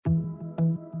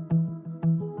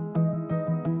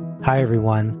Hi,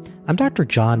 everyone. I'm Dr.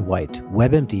 John White,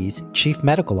 WebMD's Chief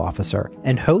Medical Officer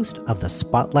and host of the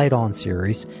Spotlight On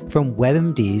series from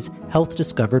WebMD's Health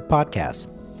Discovered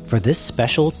podcast. For this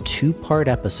special two-part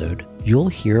episode, you'll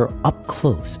hear up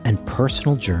close and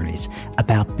personal journeys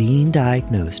about being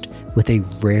diagnosed with a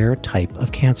rare type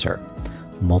of cancer,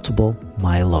 multiple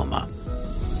myeloma.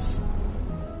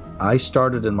 I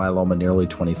started in myeloma nearly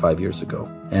 25 years ago.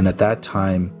 And at that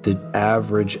time, the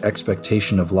average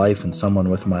expectation of life in someone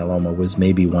with myeloma was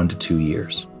maybe 1 to 2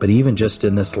 years. But even just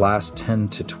in this last 10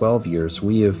 to 12 years,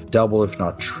 we have doubled, if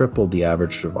not tripled, the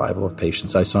average survival of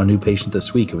patients. I saw a new patient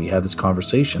this week, and we had this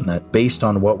conversation that based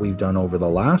on what we've done over the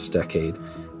last decade,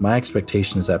 my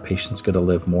expectation is that patient's going to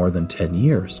live more than 10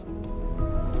 years.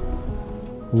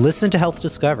 Listen to Health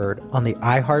Discovered on the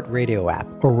iHeartRadio app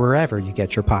or wherever you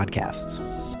get your podcasts.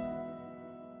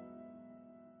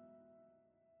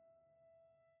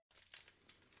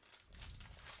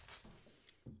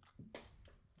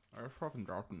 I fucking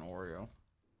dropped an Oreo.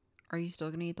 Are you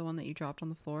still gonna eat the one that you dropped on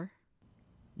the floor?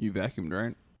 You vacuumed,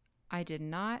 right? I did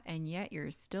not, and yet you're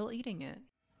still eating it.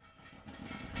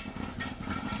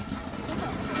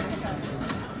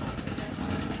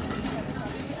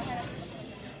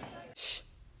 Shh.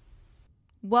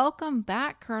 Welcome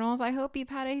back, Colonels. I hope you've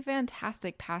had a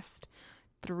fantastic past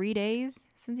 3 days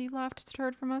since you last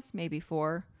heard from us. Maybe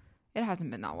 4. It hasn't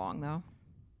been that long, though.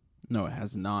 No, it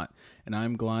has not. And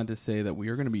I'm glad to say that we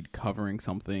are going to be covering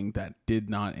something that did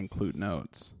not include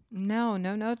notes. No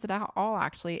notes at all,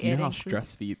 actually. Do you know how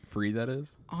stress-free that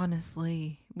is?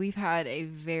 Honestly, we've had a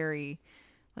very,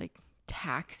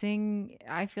 taxing,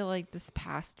 I feel like this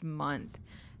past month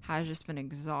has just been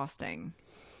exhausting.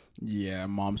 Yeah,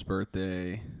 Mom's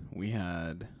birthday. We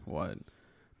had,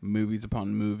 movies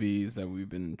upon movies that we've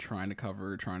been trying to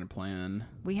cover, trying to plan.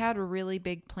 We had really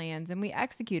big plans and we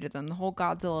executed them. The whole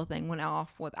Godzilla thing went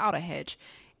off without a hitch.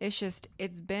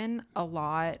 It's been a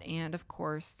lot. And of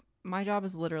course, my job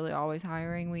is literally always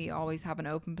hiring. We always have an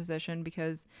open position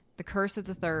because the curse is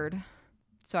a third.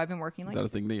 So I've been working Is that a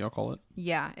thing that y'all call it?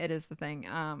 Yeah, it is the thing.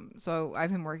 So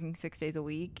I've been working 6 days a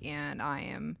week and I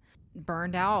am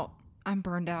burned out. I'm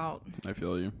burned out. I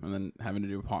feel you. And then having to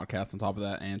do a podcast on top of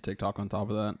that and TikTok on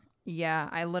top of that. Yeah,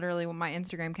 I literally, my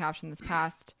Instagram caption this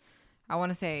past, I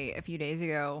want to say a few days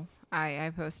ago,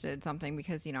 I posted something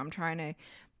because, I'm trying to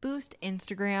boost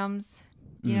Instagram's,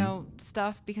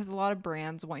 stuff because a lot of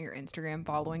brands want your Instagram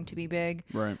following to be big.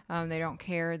 Right. They don't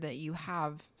care that you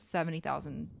have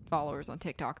 70,000 followers on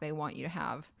TikTok. They want you to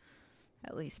have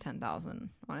at least 10,000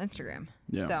 on Instagram.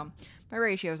 Yeah. So my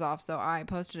ratio's off. So I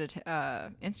posted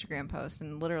a Instagram post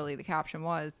and literally the caption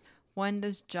was, when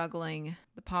does juggling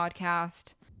the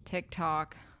podcast,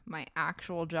 TikTok, my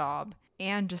actual job,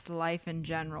 and just life in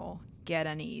general get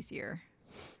any easier?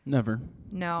 Never.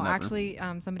 No, Never. Actually,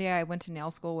 somebody I went to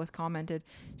nail school with commented,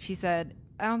 she said,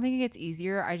 I don't think it gets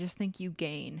easier. I just think you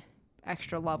gain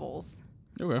extra levels.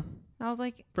 Okay. And I was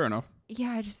like, fair enough.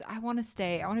 Yeah, I want to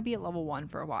stay. I want to be at level 1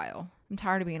 for a while. I'm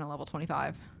tired of being at level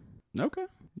 25. Okay.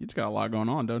 You just got a lot going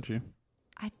on, don't you?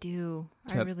 I do.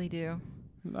 I really do.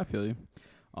 I feel you.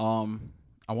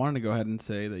 I wanted to go ahead and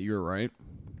say that you're right,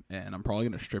 and I'm probably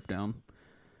going to strip down.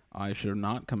 I should have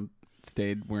not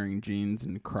stayed wearing jeans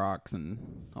and Crocs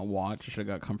and a watch. I should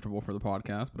have got comfortable for the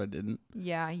podcast, but I didn't.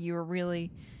 Yeah, you were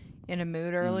really in a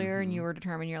mood earlier, and you were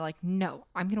determined. You're like, no,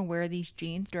 I'm going to wear these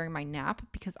jeans during my nap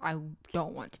because I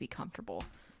don't want to be comfortable,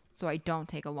 so I don't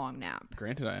take a long nap.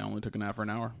 Granted, I only took a nap for an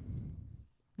hour.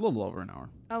 A little over an hour.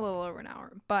 A little over an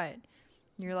hour, but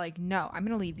you're like, no, I'm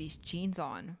going to leave these jeans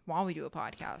on while we do a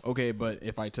podcast. Okay, but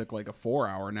if I took a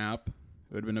 4-hour nap,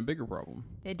 it would have been a bigger problem.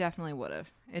 It definitely would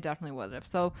have.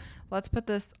 So let's put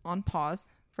this on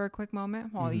pause for a quick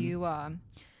moment while you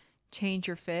change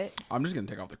your fit. I'm just going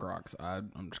to take off the Crocs.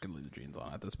 I'm just going to leave the jeans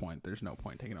on at this point. There's no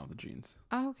point taking off the jeans.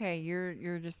 Oh, okay,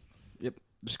 you're just... Yep,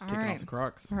 just taking off the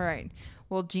Crocs. All right.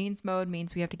 Well, jeans mode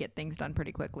means we have to get things done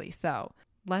pretty quickly. So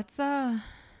let's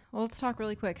talk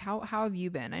really quick. How have you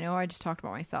been? I know I just talked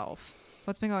about myself.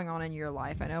 What's been going on in your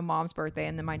life? I know Mom's birthday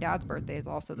and then my dad's birthday is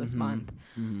also this month.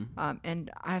 Mm-hmm.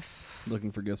 And I've...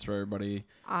 Looking for gifts for everybody.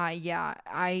 Yeah,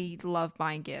 I love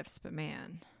buying gifts, but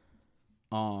man...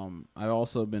 I've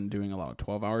also been doing a lot of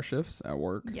 12-hour shifts at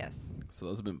work. Yes. So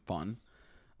those have been fun.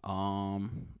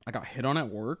 I got hit on at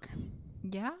work.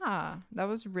 Yeah, that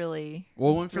was really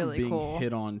Well, it went from really being cool.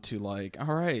 hit on to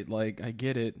all right, I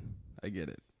get it.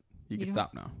 You can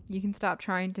stop now. You can stop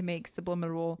trying to make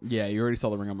subliminal. Yeah, you already saw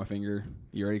the ring on my finger.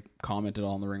 You already commented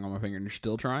on the ring on my finger, and you're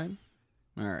still trying.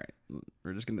 All right,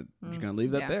 we're just gonna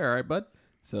leave that there, all right, bud.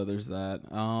 So there's that.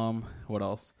 What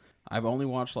else? I've only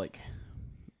watched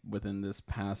within this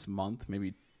past month,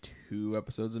 maybe 2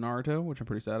 episodes of Naruto, which I'm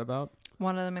pretty sad about.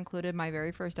 One of them included my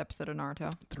very first episode of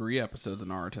Naruto. 3 episodes of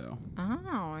Naruto.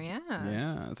 Oh, yeah.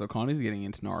 Yeah. So Connie's getting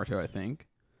into Naruto, I think.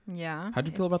 Yeah. How'd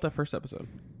you feel about that first episode?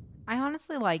 I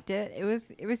honestly liked it. It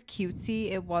was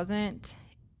cutesy.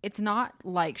 It's not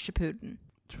like Shippuden.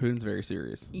 Shippuden's very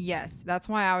serious. Yes. That's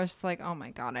why I was just like, oh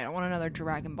my God, I don't want another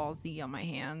Dragon Ball Z on my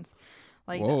hands.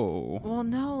 Like, whoa. Well,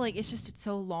 no, like it's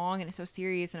so long and it's so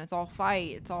serious and it's all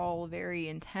fight. It's all very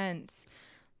intense.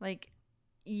 Like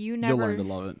you'll learn to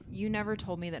love it. You never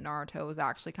told me that Naruto was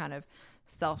actually kind of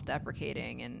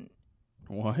self-deprecating and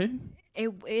what?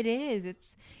 It is.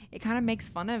 It kind of makes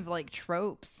fun of like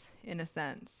tropes in a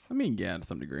sense. I mean, yeah, to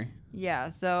some degree. Yeah,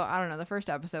 so I don't know. The first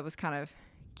episode was kind of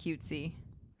cutesy.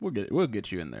 We'll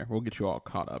get you in there. We'll get you all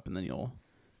caught up, and then you'll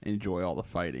enjoy all the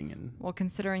fighting. And well,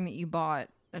 considering that you bought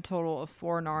a total of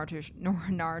 4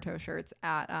 Naruto shirts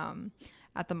at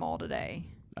the mall today.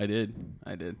 I did.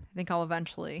 I think I'll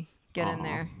eventually get in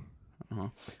there.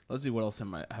 Let's see what else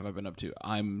have I been up to.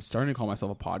 I'm starting to call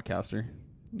myself a podcaster.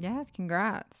 Yes,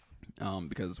 congrats.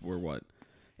 Because we're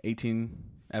 18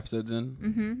 episodes in.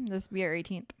 Mm-hmm. This will be our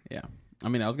 18th. Yeah. I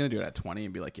mean, I was gonna do it at 20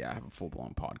 and be like, yeah, I have a full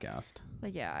blown podcast.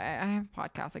 Like, yeah, I have a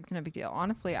podcast. Like, it's no big deal.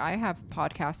 Honestly, I have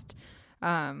podcast,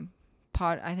 I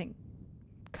think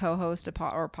co-host or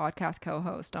podcast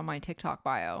co-host on my TikTok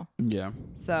bio. Yeah.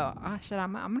 So,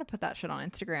 I'm gonna put that shit on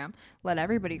Instagram. Let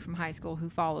everybody from high school who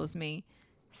follows me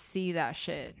see that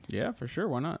shit. Yeah, for sure.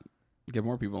 Why not? Get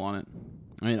more people on it.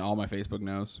 I mean, all my Facebook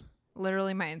knows.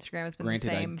 Literally, my Instagram has been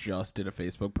Granted, the same. I just did a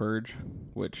Facebook purge,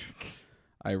 which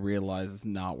I realize is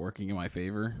not working in my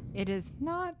favor. It is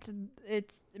not.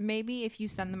 It's maybe if you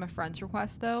send them a friend's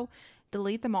request, though,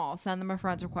 delete them all. Send them a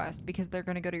friend's request because they're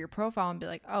going to go to your profile and be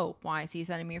like, oh, why is he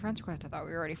sending me a friend's request? I thought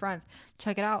we were already friends.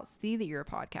 Check it out. See that you're a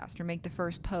podcaster. Make the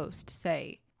first post.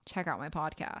 Say, check out my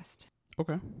podcast.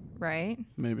 Okay. Right?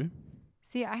 Maybe.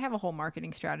 See, I have a whole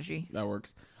marketing strategy. That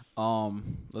works.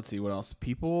 Let's see what else.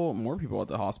 More people at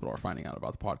the hospital are finding out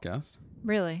about the podcast.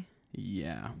 Really?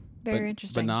 Yeah. Very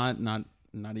interesting. But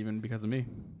not even because of me.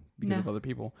 Because of other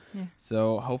people. Yeah.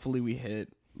 So hopefully we hit,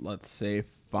 let's say,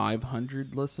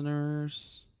 500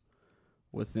 listeners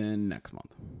within next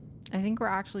month. I think we're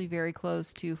actually very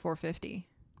close to 450.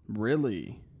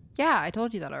 Really? Yeah, I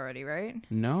told you that already, right?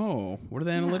 No. What do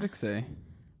the analytics say?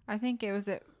 I think it was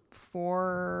at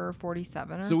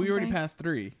 447 or so something. we already passed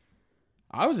 3.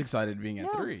 I was excited being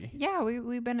at 3. Yeah,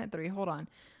 we've been at 3. Hold on.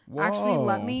 Whoa. Actually,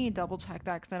 let me double check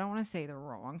that because I don't want to say the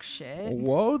wrong shit.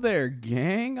 Whoa there,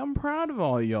 gang. I'm proud of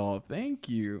all y'all. Thank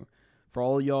you. For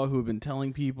all y'all who have been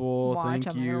telling people, Watch, thank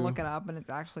I'm you. going to look it up and it's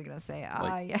actually going to say,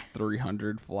 yeah.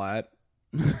 300 flat.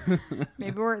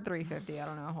 Maybe we're at 350. I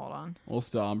don't know. Hold on. Well,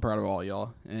 still, I'm proud of all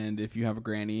y'all. And if you have a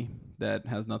granny that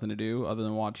has nothing to do other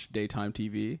than watch daytime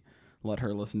TV, let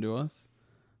her listen to us.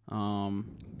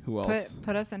 Who else?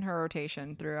 Put us in her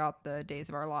rotation throughout the days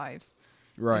of our lives.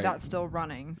 Right. Like, that's still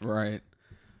running. Right.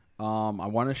 I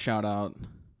want to shout out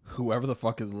whoever the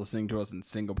fuck is listening to us in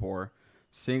Singapore.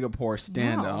 Singapore,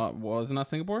 stand up. Was it not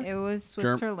Singapore? It was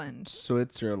Switzerland.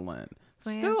 Switzerland.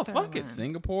 Still, fuck it.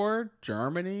 Singapore,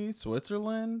 Germany,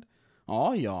 Switzerland.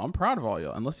 All y'all. I'm proud of all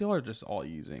y'all. Unless y'all are just all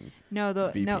using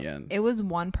VPNs. It was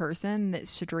one person that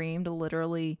streamed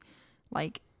literally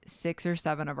like 6 or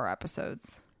 7 of our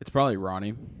episodes. It's probably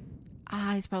Ronnie.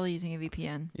 He's probably using a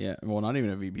VPN. Yeah, well, not even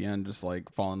a VPN, just like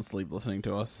falling asleep listening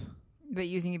to us. But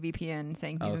using a VPN,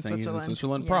 saying he's in He's in Switzerland.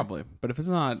 Switzerland, probably. But if it's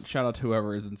not, shout out to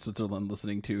whoever is in Switzerland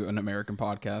listening to an American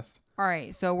podcast. All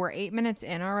right, so we're 8 minutes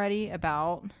in already.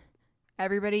 About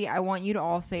everybody, I want you to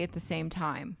all say at the same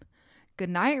time. Good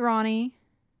night, Ronnie.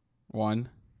 1,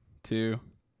 2,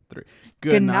 3.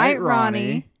 Good night,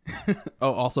 Ronnie.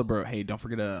 Oh, also, bro, hey, don't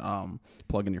forget to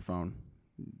plug in your phone.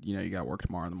 You know you got work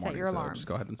tomorrow in the morning. Set your so alarms. Just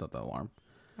go ahead and set that alarm.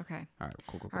 Okay. All right,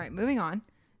 cool. All right, moving on.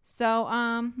 So,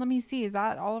 let me see. Is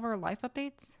that all of our life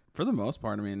updates? For the most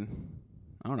part, I mean,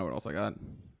 I don't know what else I got.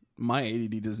 My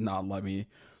ADD does not let me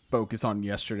focus on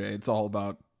yesterday. It's all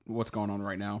about what's going on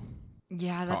right now.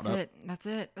 Yeah, that's it. That's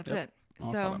it. All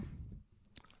caught So, up.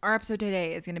 our episode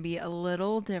today is going to be a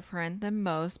little different than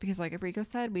most because, like Enrico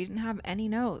said, we didn't have any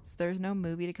notes. There's no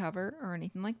movie to cover or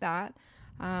anything like that.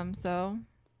 So,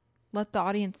 let the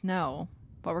audience know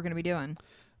what we're going to be doing.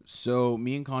 So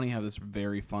me and Connie have this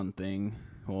very fun thing.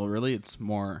 Well, really, it's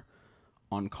more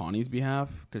on Connie's behalf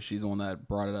because she's the one that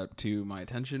brought it up to my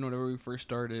attention whenever we first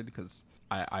started because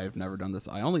I've never done this.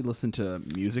 I only listen to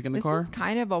music in the car. This is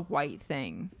kind of a white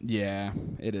thing. Yeah,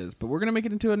 it is. But we're going to make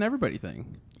it into an everybody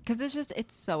thing. Because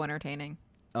it's so entertaining.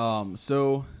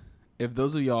 So if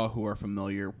those of y'all who are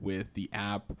familiar with the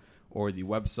app or the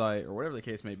website or whatever the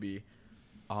case may be,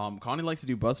 Connie likes to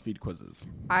do BuzzFeed quizzes.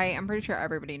 I'm pretty sure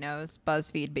everybody knows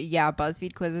BuzzFeed, but yeah,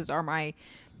 BuzzFeed quizzes are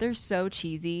they're so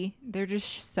cheesy. They're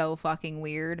just so fucking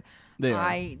weird. They are.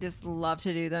 I just love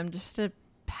to do them just to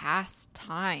pass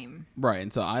time. Right,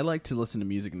 and so I like to listen to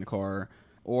music in the car,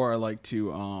 or I like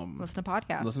to Listen to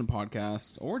podcasts. listen to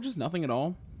podcasts, or just nothing at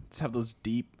all. Just have those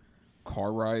deep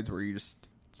car rides where you just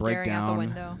break Staring out the down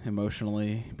window.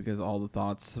 emotionally because all the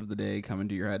thoughts of the day come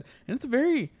into your head. And it's a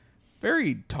very,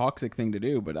 very toxic thing to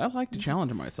do, but I like to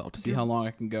challenge myself to see how long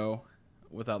I can go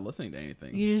without listening to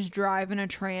anything. You just drive in a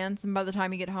trance, and by the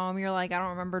time you get home, you're like, I don't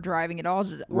remember driving at all.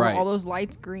 Were Right. all those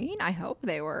lights green? I hope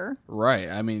they were. Right.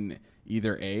 I mean,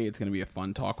 either A, it's going to be a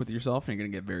fun talk with yourself and you're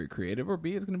going to get very creative, or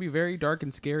B, it's going to be very dark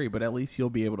and scary, but at least you'll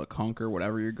be able to conquer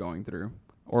whatever you're going through.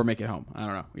 Or make it home. I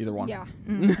don't know. Either one. Yeah.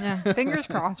 Yeah. Fingers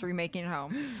crossed we're making it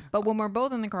home. But when we're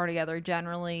both in the car together,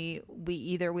 generally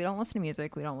we don't listen to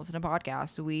music, we don't listen to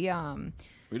podcasts. We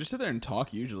just sit there and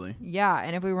talk usually. Yeah,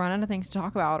 and if we run into things to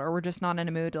talk about, or we're just not in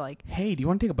a mood to like, Hey, do you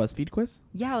want to take a BuzzFeed quiz?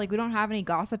 yeah, like we don't have any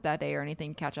gossip that day or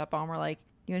anything to catch up on, we're like,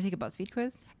 you want to take a BuzzFeed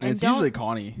quiz? And it's usually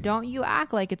Connie. Don't you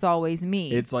act like it's always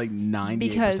me. It's like 98%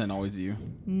 Because- always you.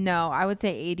 No, I would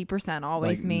say 80%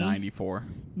 always Like me. 94.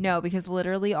 No, because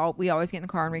literally we always get in the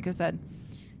car and Rico said,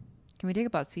 can we take a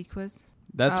BuzzFeed quiz?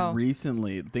 That's Oh.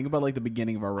 recently. Think about like the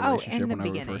beginning of our Oh, relationship in the whenever we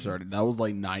beginning. first started. That was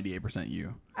like 98%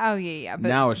 you. Oh, yeah. But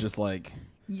Now it's just like,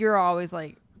 you're always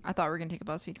like, I thought we were going to take a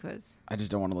BuzzFeed quiz. I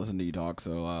just don't want to listen to you talk,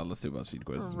 so let's do a BuzzFeed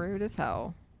quiz. Rude as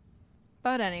hell.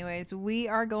 But anyways, we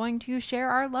are going to share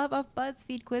our love of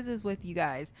BuzzFeed quizzes with you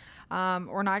guys.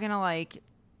 We're not going to like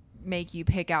make you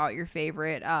pick out your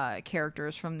favorite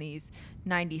characters from these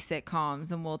 90s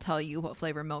sitcoms, and we'll tell you what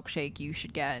flavor milkshake you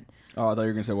should get. Oh, I thought you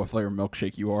were going to say what flavor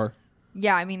milkshake you are.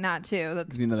 Yeah, I mean that too. That's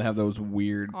 'Cause, you know, they have those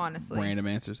weird, Honestly. random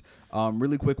answers.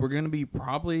 Really quick, we're going to be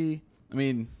probably, I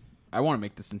mean, I want to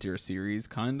make this into a series,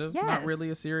 kind of. Not Yes. really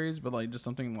a series, but like just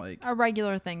something like, a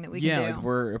regular thing that we yeah, can like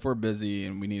do. if we're busy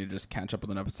and we need to just catch up with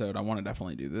an episode, I want to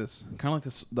definitely do this. Kind of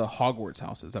like the Hogwarts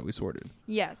houses that we sorted.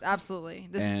 Yes, absolutely.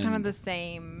 This is kind of And- the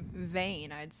same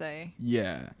vein, I'd say.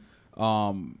 Yeah.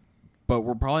 But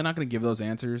we're probably not going to give those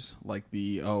answers like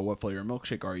what flavor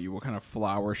milkshake are you? What kind of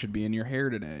flour should be in your hair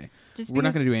today? Just We're not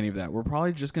because- going to do any of that. We're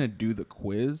probably just going to do the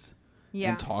quiz Yeah.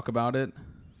 and talk about it.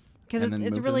 Because and then it's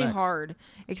move to the really next. hard,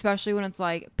 especially when it's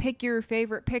like, pick your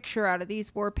favorite picture out of these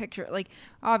 4 pictures. Like,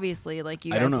 obviously, like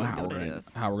you I guys don't know wouldn't how be we're able to do gonna,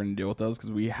 this. how we're going to deal with those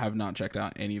because we have not checked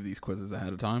out any of these quizzes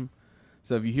ahead of time.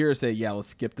 So if you hear us say, yeah, let's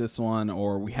skip this one,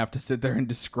 or we have to sit there and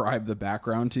describe the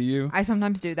background to you. I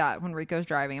sometimes do that when Rico's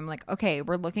driving. I'm like, okay,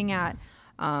 we're looking at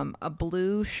a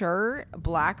blue shirt,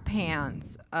 black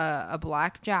pants, a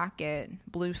black jacket,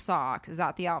 blue socks. Is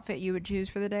that the outfit you would choose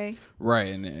for the day?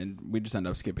 Right, and we just end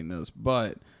up skipping those.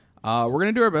 But we're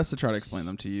going to do our best to try to explain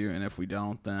them to you, and if we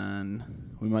don't,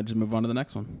 then we might just move on to the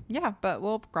next one. Yeah, but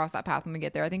we'll cross that path when we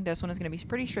get there. I think this one is going to be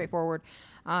pretty straightforward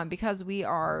because we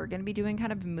are going to be doing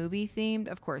kind of movie themed.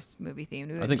 Of course, movie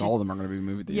themed. I think all of them are going to be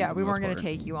movie themed. Yeah, for we the most weren't going to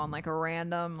part. take you on like a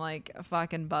random like a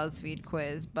fucking BuzzFeed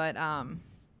quiz, but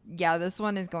yeah, this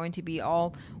one is going to be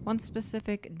all one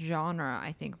specific genre.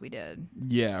 I think we did.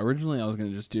 Yeah, originally I was going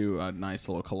to just do a nice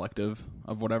little collective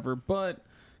of whatever, but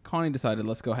Connie decided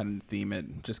let's go ahead and theme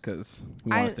it just because we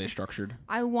want to stay structured.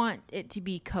 I want it to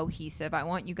be cohesive. I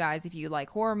want you guys, if you like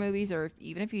horror movies, or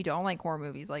even if you don't like horror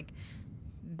movies, like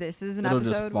this is an It'll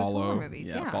episode just with follow, horror movies.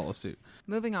 Yeah. follow suit.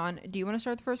 Moving on. Do you want to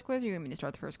start the first quiz, or you want me to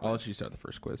start the first I'll quiz? let you start the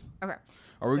first quiz. Okay.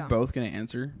 Are we So- both going to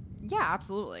answer? Yeah,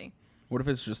 absolutely. What if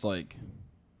it's just like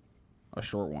a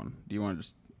short one? Do you want to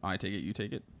just I take it, you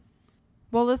take it?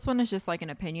 Well, this one is just like an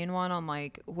opinion one on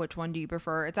like which one do you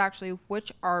prefer. It's actually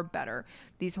which are better,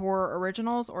 these horror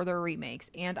originals or their remakes.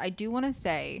 And I do want to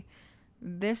say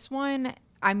this one,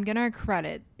 I'm going to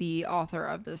credit the author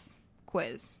of this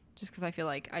quiz just because I feel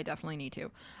like I definitely need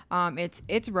to.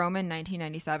 It's Roman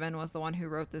 1997 was the one who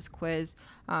wrote this quiz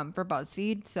for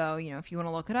BuzzFeed. So, you know, if you want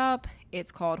to look it up,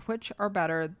 it's called Which Are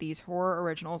Better, These Horror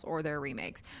Originals or Their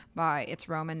Remakes by It's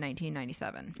Roman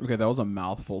 1997. Okay, that was a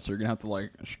mouthful, so you're going to have to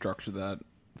like structure that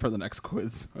for the next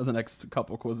quiz or the next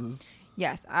couple quizzes.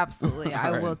 Yes, absolutely. I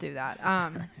All will right. do that.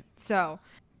 So,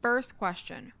 first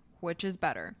question, which is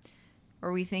better?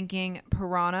 Are we thinking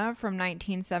Piranha from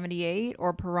 1978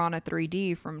 or Piranha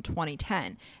 3D from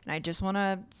 2010? And I just want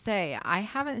to say, I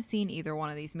haven't seen either one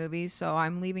of these movies, so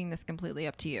I'm leaving this completely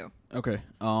up to you. Okay.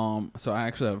 So I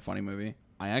actually have a funny movie.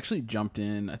 I actually jumped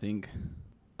in, I think,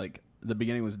 like, the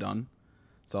beginning was done.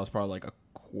 So I was probably like a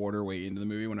quarter way into the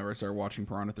movie whenever I started watching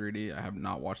Piranha 3D. I have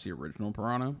not watched the original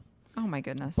Piranha. Oh my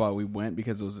goodness. But we went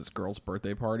because it was this girl's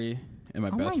birthday party, and my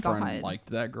Oh my best friend God. liked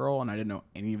that girl, and I didn't know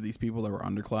any of these people that were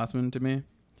underclassmen to me.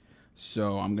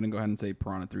 So I'm going to go ahead and say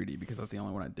Piranha 3D because that's the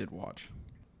only one I did watch.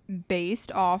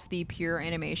 Based off the pure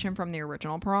animation from the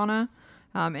original Piranha,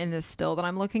 and the still that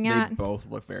I'm looking at, They both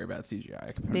look very bad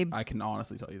CGI. I can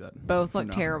honestly tell you that. both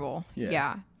look terrible.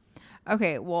 Yeah.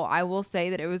 Okay, well, I will say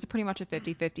that it was pretty much a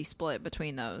 50-50 split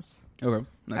between those. Okay.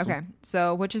 Next Okay, one.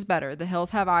 so which is better? The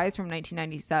Hills Have Eyes from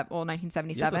 1997, well, You have to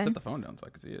 1977. set the phone down so I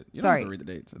can see it. You Sorry. don't have to read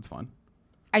the dates. It's fine.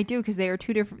 I do, because they are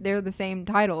two different. They're the same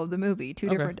title of the movie. Two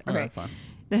different. All Okay, right, fine.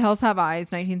 The Hills Have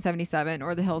Eyes, 1977,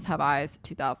 or The Hills Have Eyes,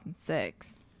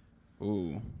 2006.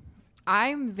 Ooh.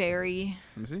 I'm very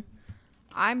Let me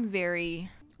see.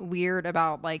 weird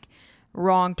about like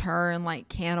wrong turn, like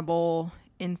cannibal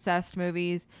incest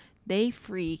movies. They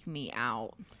freak me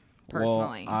out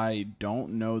personally. Well, I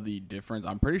don't know the difference.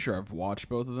 I'm pretty sure I've watched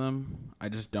both of them. I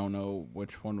just don't know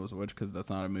which one was which because that's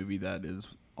not a movie that is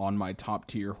on my top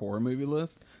tier horror movie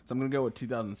list. So I'm going to go with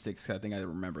 2006 'cause I think I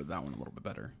remember that one a little bit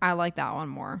better. I like that one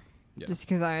more. Yeah. Just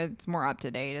because it's more up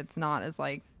to date. It's not as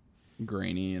like,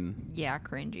 Grainy and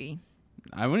cringy.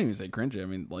 I wouldn't even say cringy. I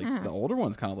mean, like the older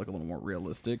ones kind of look a little more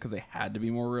realistic because they had to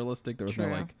be more realistic. There was no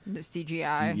like the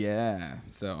CGI. yeah.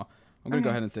 So I'm going to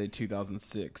go ahead and say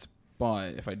 2006.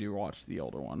 But if I do watch the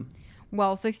older one,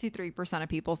 Well, 63% of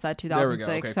people said there we 2006.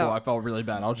 go. Okay, so cool. I felt really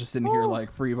bad. I was just sitting here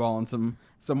like freeballing some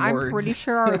I'm words. pretty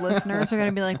sure our listeners are going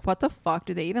to be like, what the fuck?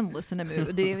 Do they even listen to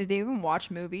movies? Do they even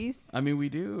watch movies? I mean, we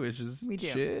do. It's just We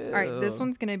do. chill. All right, this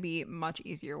one's going to be much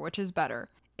easier. Which is better?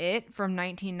 It from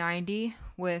 1990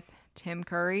 with Tim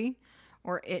Curry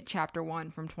or It Chapter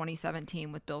 1 from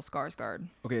 2017 with Bill Skarsgård?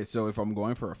 Okay, so if I'm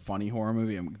going for a funny horror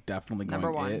movie, I'm definitely going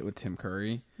Number one. It with Tim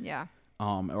Curry. Yeah.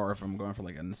 Or if I'm going for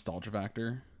like a nostalgia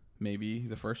factor, maybe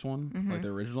the first one, like the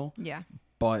original. Yeah.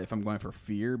 But if I'm going for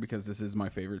fear, because this is my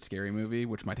favorite scary movie,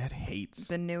 which my dad hates.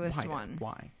 The newest Why? one.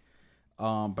 Why?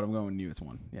 But I'm going with newest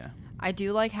one. Yeah. I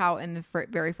do like how in the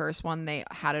very first one they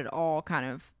had it all kind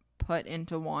of put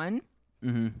into one.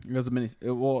 Mm-hmm. It was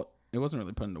a it wasn't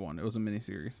really put into one. It was a mini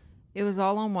series. It was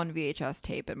all on one VHS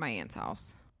tape at my aunt's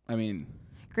house. I mean,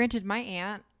 Granted, my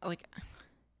aunt, like,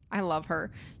 I love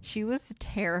her. She was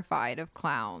terrified of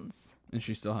clowns, and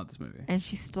she still had this movie. and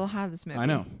she still had this movie. I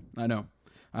know.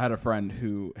 I had a friend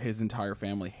who his entire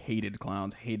family hated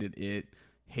clowns, hated it,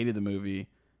 hated the movie,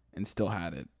 and still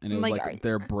had it. And it was like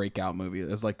their breakout movie. It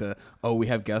was like we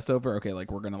have guests over. Okay,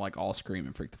 like we're gonna like all scream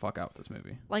and freak the fuck out with this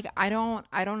movie. Like, I don't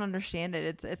understand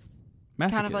it. It's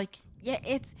kind of like, yeah,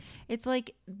 it's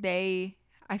like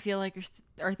I feel like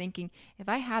are thinking, if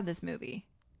I have this movie,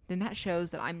 then that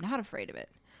shows that I'm not afraid of it.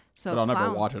 So But I'll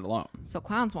never watch it alone. So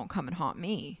clowns won't come and haunt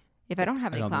me if I don't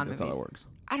have any clown think movies. that's how that works.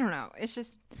 I don't know. It's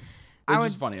just It's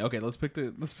just funny. Okay, let's pick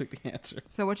the answer.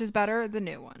 So which is better? The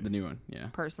new one. The new one, yeah.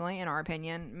 Personally, in our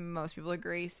opinion, most people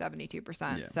agree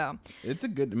 72%. Yeah. So It's a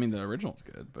good. I mean, the original's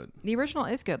good, but the original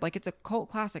is good. Like, it's a cult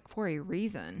classic for a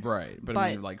reason. right. But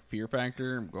I mean, like Fear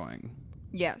Factor, I'm going.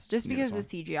 Yes, just Yeah, because that's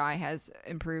the CGI has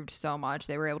improved so much,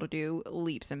 they were able to do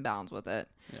leaps and bounds with it.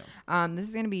 Yeah. This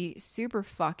is going to be super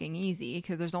fucking easy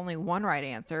because there's only one right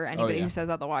answer. Anybody yeah. who says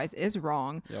otherwise is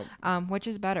wrong. Yep. Which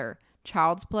is better?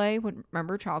 Child's Play,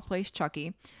 remember Child's Play's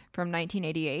Chucky from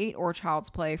 1988 or Child's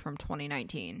Play from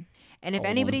 2019? And if Hold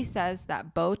anybody on. says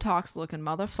that Botox looking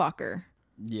motherfucker,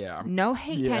 Yeah. no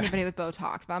hate to Yeah. anybody with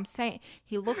Botox, but I'm saying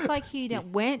he looks like he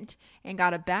went and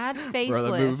got a bad Bro, that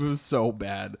facelift. movie was so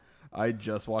bad. I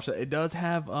just watched it. It does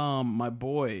have my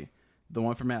boy, the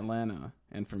one from Atlanta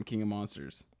and from King of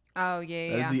Monsters. Oh yeah,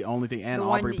 yeah. That's the only thing. And the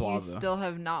Aubrey one that Plaza. you still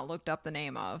have not looked up the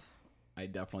name of. I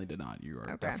definitely did not. You are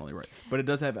Okay. definitely right. But it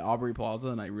does have Aubrey Plaza,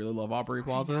 and I really love Aubrey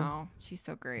Plaza. Oh, she's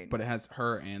so great. But it has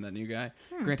her and that new guy.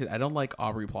 Granted, I don't like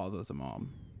Aubrey Plaza as a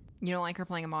mom. You don't like her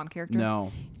playing a mom character?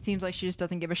 No. Seems like she just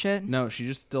doesn't give a shit. No, she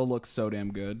just still looks so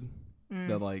damn good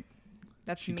that like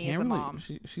That's she me can't as a really. mom.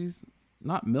 She's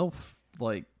not MILF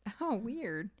like Oh,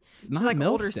 weird. not like MILF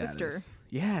older status. sister.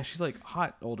 Yeah, she's like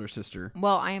hot older sister.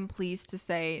 Well, I am pleased to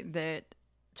say that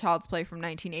Child's Play from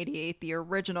 1988, the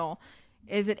original,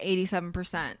 is at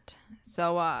 87%.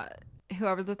 So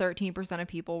whoever the 13% of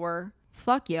people were,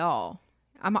 fuck y'all.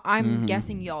 I'm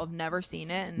guessing y'all have never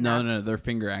seen it. And No, their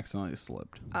finger accidentally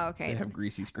slipped. Oh, okay. They have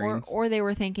greasy screens. Or they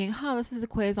were thinking, this is a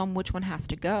quiz on which one has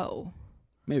to go.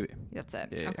 Maybe. That's it.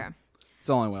 Yeah, okay. It's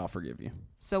the only way I'll forgive you.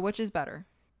 So which is better?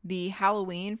 The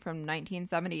Halloween from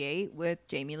 1978 with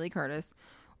Jamie Lee Curtis,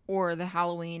 or the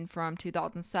Halloween from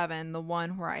 2007, the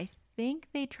one where I think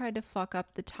they tried to fuck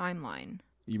up the timeline?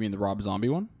 You mean the Rob Zombie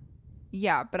one?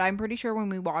 Yeah, but I'm pretty sure when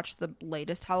we watched the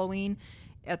latest Halloween,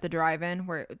 at the drive-in,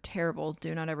 where terrible.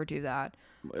 Do not ever do that.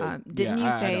 Didn't you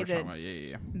I say know what you're that talking about.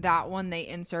 Yeah. that one they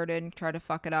inserted and tried to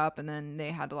fuck it up, and then they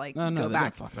had to like No, go they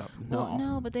back? don't fuck it up. No. Well,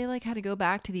 no, but they like had to go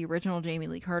back to the original Jamie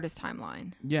Lee Curtis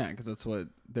timeline. Yeah, because that's what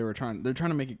they were trying. They're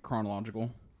trying to make it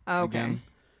chronological. Okay. Again,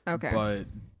 Okay. but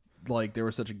like there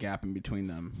was such a gap in between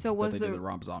them. So was that they the- did the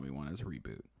Rob Zombie one as a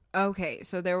reboot? Okay,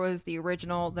 so there was the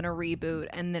original, then a reboot,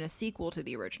 and then a sequel to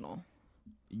the original.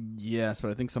 Yes,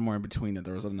 but I think somewhere in between that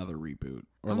there was another reboot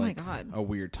or Oh my like God. a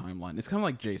weird timeline. It's kind of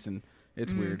like Jason.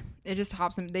 It's weird. It just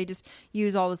hops them. They just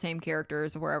use all the same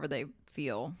characters wherever they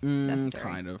feel necessary.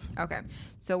 Kind of. Okay,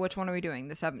 so which one are we doing?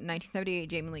 The 1978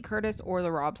 Jamie Lee Curtis or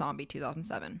the Rob Zombie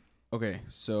 2007? Okay,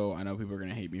 so I know people are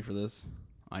gonna hate me for this.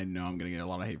 I know I'm gonna get a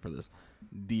lot of hate for this.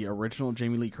 The original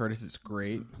Jamie Lee Curtis is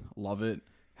great. Love it.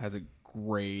 Has a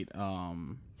great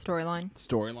Storyline.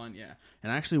 storyline. Yeah,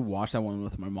 and I actually watch that one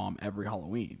with my mom every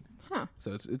Halloween. Huh.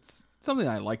 So it's something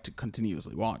I like to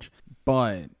continuously watch.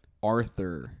 But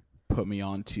Arthur put me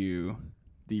onto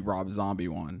the Rob Zombie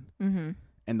one, and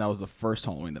that was the first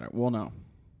Halloween that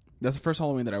that's the first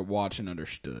Halloween that I watched and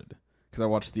understood because I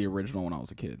watched the original when I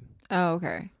was a kid. Oh,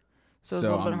 okay. So it's a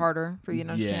little bit harder for you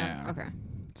to understand. Yeah. Okay.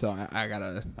 So I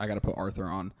gotta put Arthur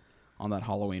on that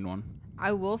Halloween one.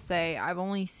 I will say I've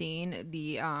only seen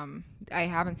the I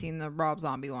haven't seen the Rob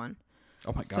Zombie one.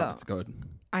 Oh my god, So, that's good.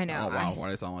 I know. Oh wow, why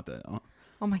did I sound like that?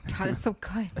 Oh my god, it's so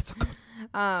good. It's so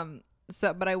good.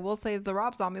 So but I will say the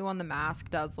Rob Zombie one, the mask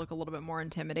does look a little bit more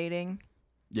intimidating.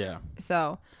 Yeah,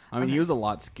 So I mean he was a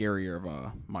lot scarier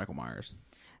of Michael Myers.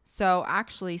 so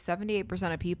actually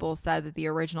 78% of people said that the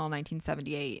original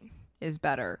 1978 is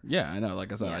better. Yeah, I know.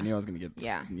 Like I said, Yeah. I knew I was gonna get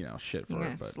Yeah. Shit You're for gonna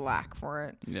it, but slack for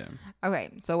it. yeah. Okay,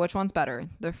 so which one's better?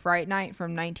 The Fright Night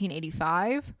from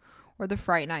 1985 or the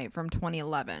Fright Night from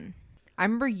 2011? I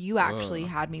remember you actually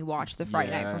had me watch the Fright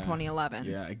Night from 2011.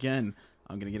 Yeah, again,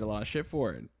 I'm gonna get a lot of shit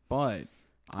for it, but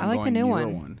I like the new newer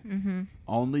one. Mm-hmm.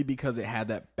 Only because it had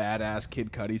that badass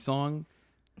Kid Cudi song.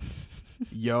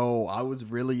 Yo, I was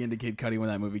really into Kid Cudi when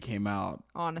that movie came out.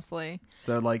 Honestly.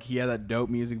 So like he had that dope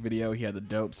music video, he had the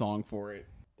dope song for it.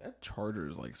 That charger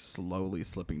is like slowly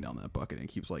slipping down that bucket and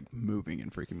it keeps like moving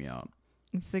and freaking me out.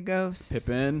 It's the ghost.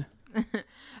 Pippin.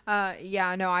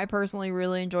 Yeah, no, I personally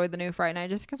really enjoyed the new Fright Night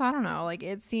just because I don't know, like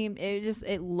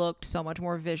it looked so much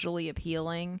more visually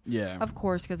appealing. Yeah. Of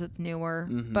course, because it's newer.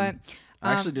 But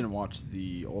I actually didn't watch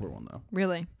the older one though.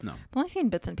 really, No. I've only seen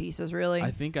bits and pieces. Really, I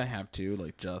think I have too,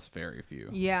 like just very few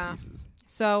Yeah. pieces.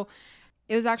 so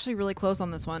it was actually really close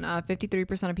on this one.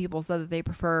 53% of people said that they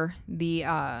prefer the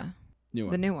New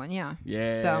one. the new one. Yeah.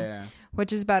 Yeah. So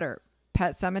which is better,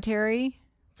 Pet Cemetery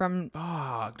from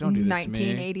Fuck, don't do this to me.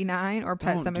 1989 or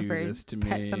Pet Don't do Cemetery this to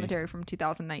Pet me. Cemetery from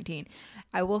 2019?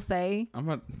 I will say I'm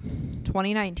not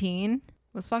 2019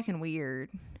 was fucking weird.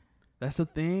 That's the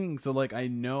thing. So like I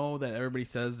know that everybody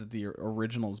says that the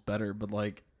original is better, but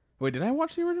like wait, did I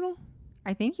watch the original?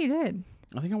 I think you did.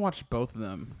 I think I watched both of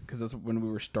them because that's when we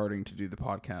were starting to do the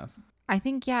podcast. I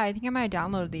think I might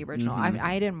have downloaded the original.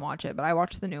 I didn't watch it, but I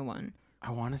watched the new one.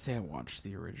 I want to say I watched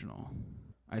the original.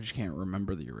 I just can't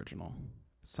remember the original.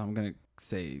 So I'm going to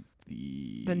say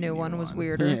the new one was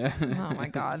weirder. Yeah. Oh my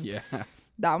god. Yeah.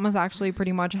 That one was actually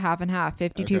pretty much half and half.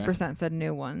 52% said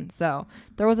new one. So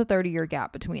there was a 30-year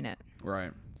gap between it.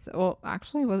 Right. So, well,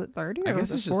 actually, was it 30 or I guess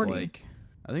was it it's just 40? like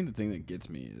I think the thing that gets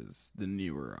me is the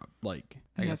newer like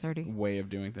I Yeah, guess 30. way of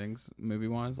doing things movie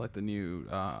wise, like the new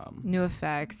New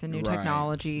effects and new right,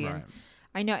 technology. Right. And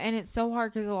I know, and it's so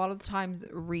hard because a lot of the times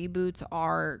reboots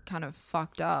are kind of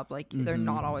fucked up. Like they're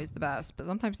not always the best, but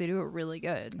sometimes they do it really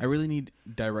good. I really need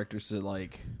directors to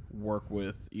like work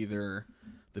with either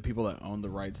the people that own the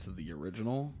rights to the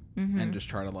original and just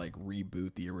try to like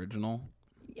reboot the original.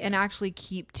 And actually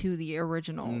keep to the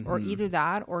original, or either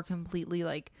that or completely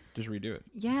like Just redo it.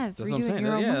 yes, That's redo what I'm it saying.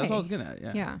 your own Yeah, way. that's what I was getting at.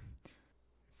 Yeah. Yeah.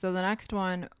 So the next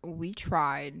one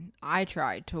I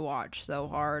tried to watch so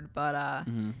hard, but a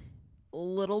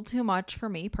little too much for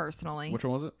me personally. Which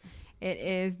one was it? It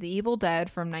is The Evil Dead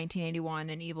from 1981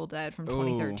 and Evil Dead from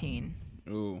 2013.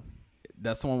 Ooh.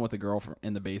 That's the one with the girl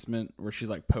in the basement where she's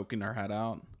like poking her head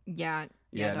out. Yeah.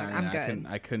 Yeah, no, no, I'm no, good.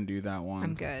 I couldn't do that one.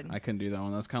 I'm good. I couldn't do that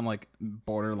one. That's kind of like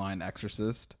borderline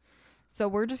Exorcist. So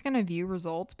we're just going to view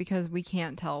results because we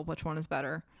can't tell which one is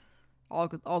better.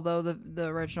 Although the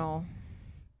original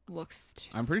looks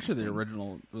I'm pretty sure the disgusting.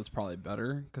 original was probably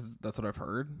better because that's what I've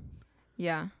heard.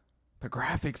 Yeah. But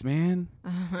graphics, man.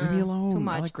 Leave me alone. Too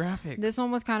much. I like graphics. This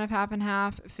one was kind of half and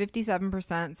half.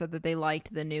 57% said that they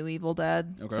liked the new Evil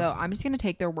Dead. Okay. So I'm just going to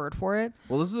take their word for it.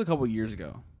 Well, this is a couple years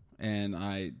ago, and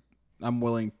I'm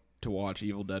willing to watch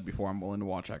Evil Dead before I'm willing to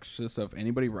watch Exorcist. So if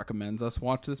anybody recommends us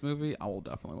watch this movie, I will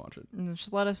definitely watch it. And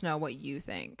just let us know what you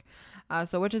think.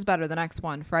 So which is better, the next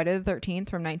one, Friday the 13th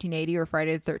from 1980 or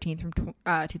Friday the 13th from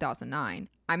 2009?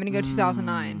 I'm going to go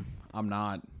 2009. I'm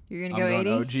not. You're going to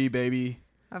go 80? OG, baby.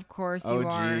 Of course you OG.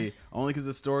 are. Only because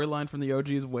the storyline from the OG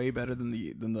is way better than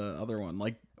the other one.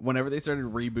 Like, whenever they started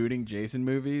rebooting Jason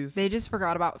movies, They just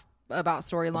forgot about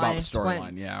storyline. about and just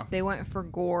storyline, yeah. They went for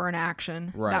gore and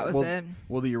action. Right. That was it.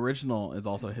 Well, the original is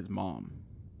also his mom.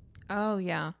 Oh,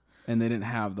 yeah. And they didn't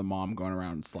have the mom going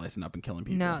around slicing up and killing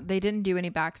people. No, they didn't do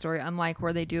any backstory, unlike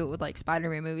where they do it with like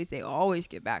Spider-Man movies. They always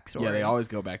get backstory. Yeah, they always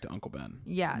go back to Uncle Ben.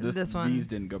 Yeah, this one. These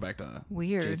didn't go back to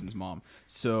Weird. Jason's mom.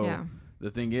 So Yeah. the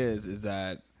thing is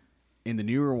that in the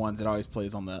newer ones, it always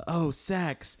plays on the,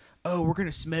 sex. Oh, we're going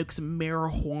to smoke some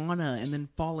marijuana and then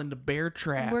fall into bear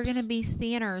traps. We're gonna be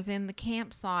Stanners in the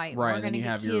campsite. Right, We're and then gonna you get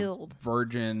have killed. your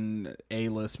virgin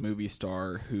A-list movie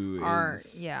star who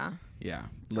is... Yeah. Yeah,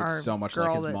 looks Our so much girl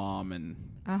like his that- mom. And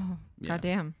Oh, Yeah.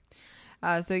 goddamn.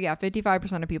 So yeah,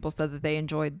 55% of people said that they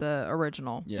enjoyed the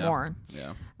original more.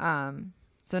 Yeah.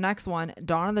 So next one,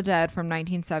 Dawn of the Dead from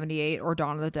 1978 or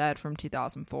Dawn of the Dead from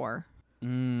 2004.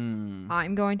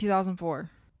 I'm going 2004.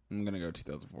 I'm going to go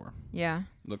 2004. Yeah.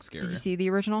 Looks scary. Did you see the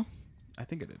original? I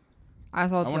think I did. I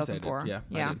saw I want to say I 2004. did. Yeah.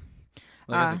 Yeah. I did.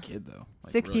 Like as a kid, though.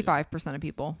 Like, 65% of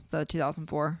people said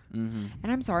 2004. Mm-hmm.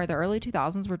 And I'm sorry, the early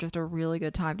 2000s were just a really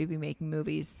good time to be making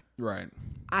movies. Right.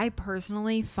 I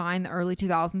personally find the early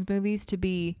 2000s movies to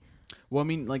be Well, I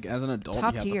mean, like, as an adult,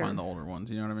 Top you have tier. to find the older ones.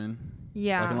 You know what I mean?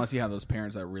 yeah. Like, unless you have those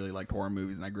parents that really liked horror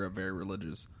movies, and I grew up very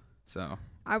religious. So,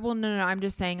 No. I'm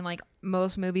just saying, like,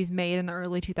 most movies made in the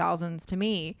early 2000s to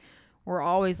me were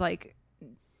always, like,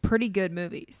 pretty good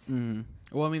movies.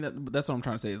 well, I mean, that's what I'm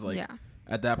trying to say is, like, Yeah.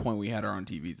 at that point, we had our own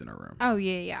TVs in our room. Oh,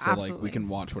 yeah, so, absolutely. like, we can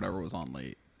watch whatever was on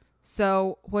late.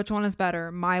 So, which one is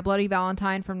better? My Bloody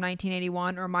Valentine from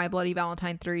 1981 or My Bloody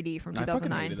Valentine 3D from I fucking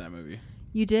 2009? hated that movie.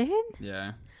 You did?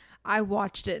 Yeah. I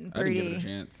watched it in 3D. I didn't give it a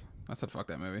chance. I said, fuck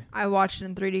that movie. I watched it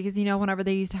in 3D because, whenever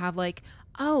they used to have, like,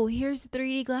 oh, here's the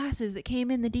 3D glasses that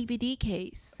came in the DVD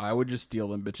case. I would just steal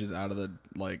them bitches out of the,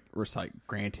 like, recycle.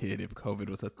 Granted, if COVID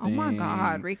was a thing. Oh, my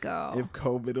God, Rico. If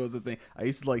COVID was a thing. I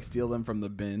used to, like, steal them from the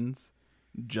bins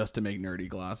just to make nerdy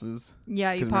glasses.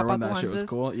 Yeah, you 'Cause pop remember out when the that shit was lenses.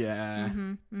 cool? Yeah.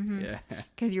 Mm-hmm. Yeah.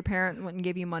 Because your parent wouldn't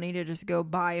give you money to just go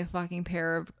buy a fucking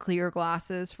pair of clear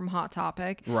glasses from Hot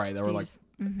Topic. Right. They So were, you like, just-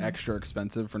 extra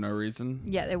expensive for no reason.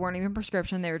 Yeah, they weren't even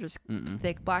prescription. They were just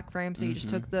thick black frames. So you just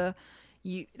took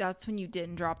that's when you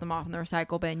didn't drop them off in the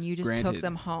recycle bin. You just took Granted.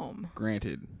 them home.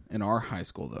 Granted, in our high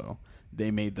school, though,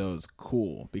 they made those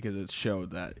cool because it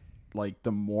showed that, like,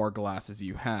 the more glasses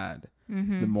you had,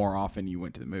 the more often you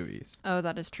went to the movies. Oh,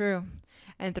 that is true.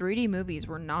 And 3D movies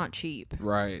were not cheap.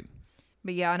 Right.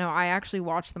 But yeah, no, I actually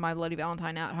watched the My Bloody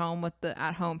Valentine at home with the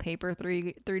at-home paper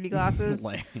 3D glasses.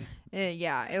 Like,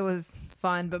 Yeah, it was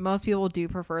fun. But most people do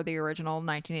prefer the original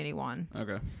 1981.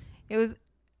 okay. It was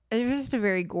just a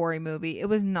very gory movie. It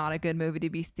was not a good movie to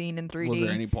be seen in 3D. Was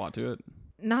there any plot to it?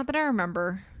 Not that I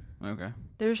remember. Okay.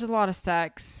 There's just a lot of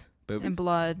sex Boobies? and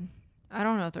blood. I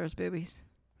don't know if there's boobies.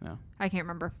 No. I can't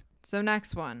remember. So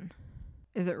next one.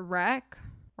 Is it REC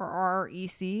or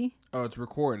REC? Oh, it's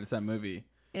Record. It's that movie.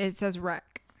 It says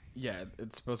REC. Yeah,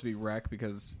 it's supposed to be Rec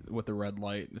because with the red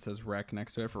light, it says Rec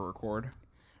next to it for Record.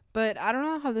 But I don't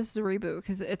know how this is a reboot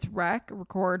because it's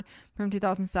Record from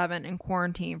 2007 and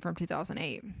Quarantine from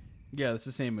 2008. Yeah, it's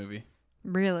the same movie.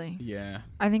 Really? Yeah.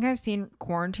 I think I've seen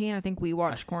Quarantine. I think we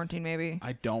watched Quarantine maybe.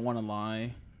 I don't want to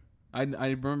lie. I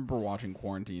remember watching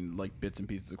Quarantine, like bits and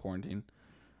pieces of Quarantine.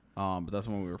 But that's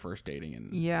when we were first dating,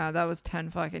 and Yeah, that was 10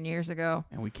 fucking years ago.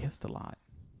 we kissed a lot.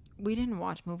 We didn't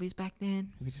watch movies back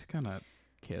then. We just kind of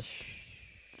kissed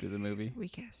through the movie. We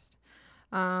kissed.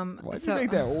 Why'd so, you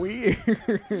make that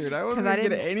weird? I wasn't I gonna get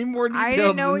didn't- any more details I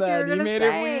didn't know than what you that. were gonna made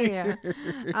say.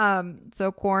 it weird.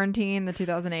 So Quarantine, the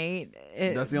 2008.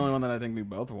 That's the only one that I think we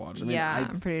both watched. I mean, Yeah,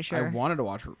 I'm pretty sure. I wanted to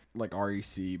watch like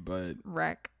REC, but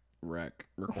REC. Record.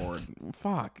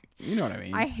 Fuck, you know what I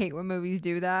mean. I hate when movies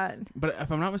do that. But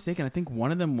if I'm not mistaken, I think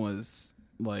one of them was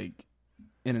like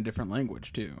in a different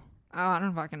language too. Oh, I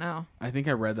don't fucking know. I think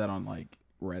I read that on like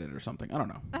Reddit or something. I don't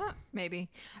know. Maybe.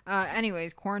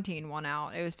 Anyways, Quarantine won out.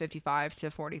 It was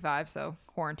 55-45, so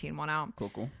Quarantine won out.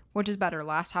 Cool. Which is better,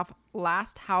 Last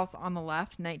House on the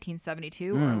Left,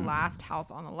 1972, or Last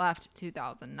House on the Left,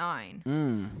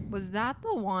 2009? Was that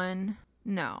the one?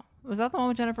 No. Was that the one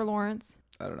with Jennifer Lawrence?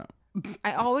 I don't know.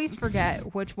 I always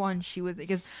forget which one she was,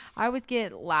 because I always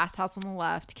get Last House on the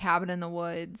Left, Cabin in the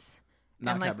Woods.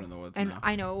 Not and, like, Cabin in the Woods. And no.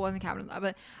 I know it wasn't Cabin in the Woods,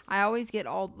 but I always get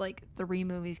all like 3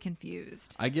 movies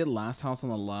confused. I get Last House on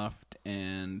the Left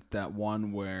and that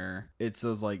one where it's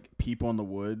those like people in the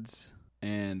woods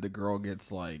and the girl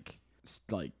gets like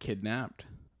kidnapped.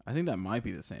 I think that might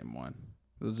be the same one.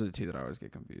 Those are the two that I always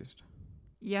get confused.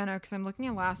 Yeah, no, because I'm looking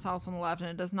at Last House on the Left, and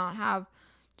it does not have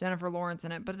Jennifer Lawrence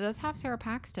in it, but it does have Sarah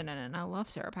Paxton in it, and I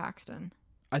love Sarah Paxton.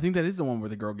 I think that is the one where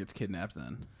the girl gets kidnapped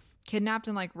then. Kidnapped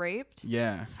and like raped?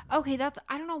 Yeah. Okay,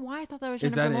 I don't know why I thought that was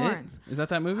Is Jennifer that Lawrence. it? Is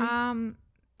that movie? Let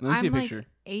me see a I'm picture.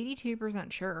 like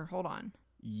 82% sure. Hold on.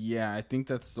 Yeah, I think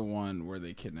that's the one where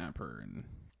they kidnap her and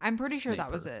I'm pretty sure Snape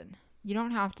that was her. it. You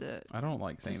don't have to I don't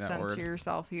like saying that censor word.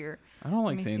 yourself here. I don't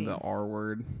like Let me saying see. the R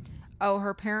word. Oh,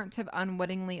 her parents have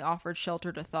unwittingly offered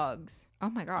shelter to thugs. Oh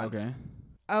my god. Okay.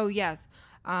 Oh yes.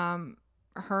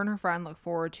 Her and her friend look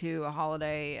forward to a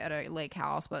holiday at a lake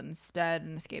house, but instead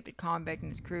an escaped convict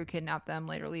and his crew kidnap them,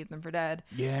 later leave them for dead.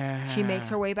 Yeah. She makes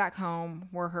her way back home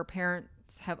where her parents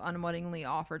have unwittingly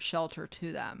offered shelter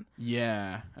to them.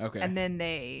 Yeah. Okay. And then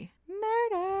they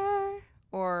murder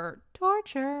or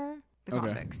torture the Okay.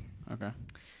 convicts. Okay.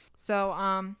 So,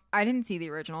 I didn't see the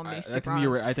original. I'm I gonna be think super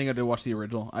honest. I think I did watch the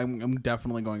original. I'm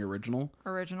definitely going original.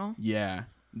 Original. Yeah.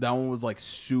 That one was like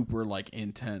super like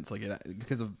intense, like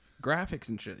because of graphics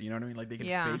and shit. You know what I mean? Like they can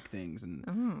Yeah. fake things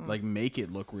and like make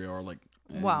it look real or like.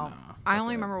 Well, nah, I fuck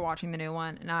only that. remember watching the new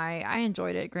one, and I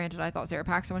enjoyed it. Granted, I thought Sarah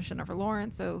Paxton was Jennifer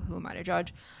Lawrence, so who am I to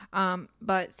judge?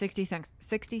 But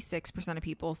 66% of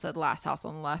people said Last House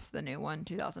on the Left, the new one,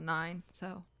 2009.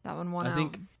 So that one won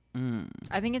out.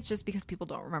 I think it's just because people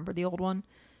don't remember the old one.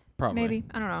 Probably. Maybe.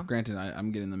 I don't know. Granted,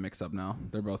 I'm getting the mix up now.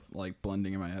 They're both like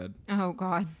blending in my head. Oh,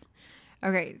 God.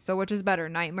 Okay, so which is better,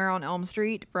 Nightmare on Elm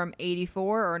Street from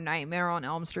 84 or Nightmare on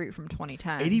Elm Street from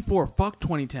 2010? 84. Fuck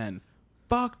 2010.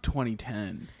 Fuck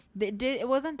 2010. It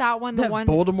wasn't that one the That one?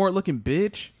 Voldemort looking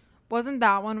bitch. Wasn't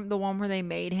that one the one where they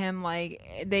made him like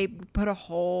they put a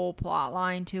whole plot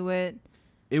line to it?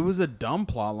 It was a dumb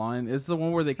plot line. It's the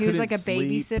one where they He was couldn't like a sleep.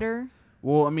 babysitter.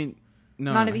 Well, I mean,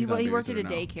 no, Not no, a, he's not he worked at a babysitter now.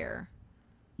 daycare.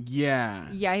 Yeah.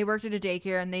 Yeah, he worked at a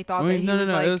daycare, and they thought I mean, that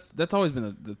he was like, that's always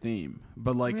been the theme.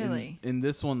 But like Really? in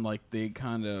this one, like they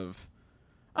kind of,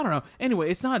 I don't know. Anyway,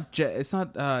 it's not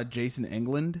Jason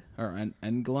Englund or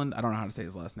Englund. I don't know how to say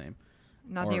his last name.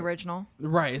 not the or- original.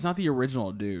 Right, it's not the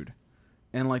original dude.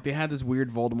 And like they had this weird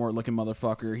Voldemort looking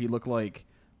motherfucker. He looked like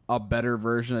a better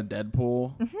version of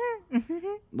Deadpool.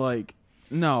 Like,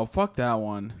 no, fuck that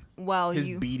one. Well, His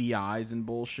beady eyes and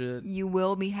bullshit. you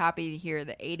will be happy to hear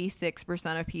that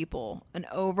 86% of people, an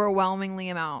overwhelmingly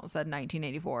amount, said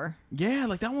 1984. Yeah,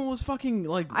 like that one was fucking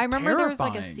like. I remember there was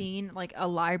like a terrifying. scene, like a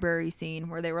library scene,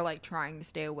 where they were like trying to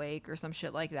stay awake or some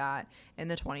shit like that in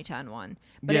the 2010 one.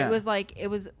 But Yeah. it was like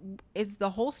is the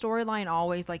whole storyline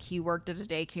always like he worked at a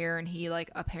daycare and he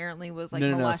like apparently was like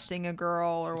No. molesting a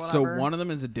girl or So whatever? one of them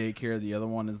is a daycare, the other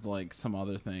one is like some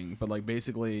other thing. But like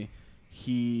basically,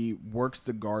 he works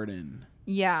the garden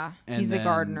Yeah, And he's a then-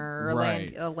 gardener or right.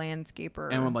 a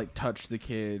landscaper. and would like touch the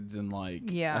kids and like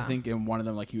Yeah. I think in one of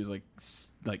them like he was like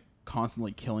like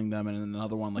constantly killing them, and in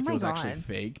another one like Oh it my was actually God.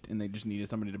 faked and they just needed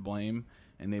somebody to blame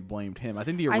and they blamed him. I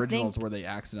think the I original is think- where they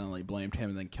accidentally blamed him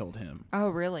and then killed him. Oh,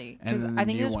 really? And Because then I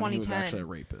think the in new the one, he was 2010, actually a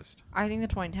rapist. I think the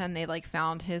 2010 they like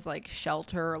found his like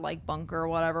shelter, like bunker, or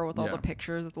whatever, with all Yeah. the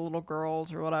pictures of the little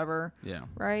girls or whatever. Yeah,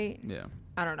 Right? yeah.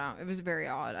 I don't know. It was very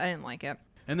odd. I didn't like it.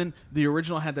 And then the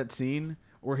original had that scene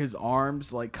where his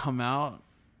arms like come out.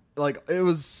 Like it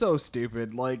was so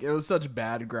stupid. Like it was such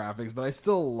bad graphics, but I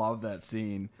still love that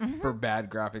scene Mm-hmm. for bad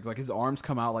graphics. Like his arms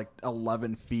come out like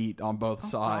 11 feet on both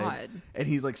sides, God. and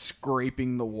he's like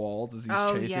scraping the walls as he's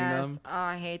Oh chasing yes. them. Oh,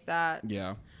 I hate that.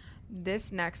 Yeah.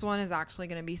 This next one is actually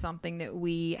going to be something that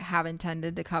we have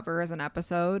intended to cover as an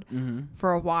episode Mm-hmm.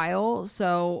 for a while.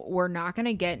 So we're not going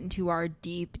to get into our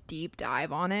deep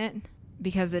dive on it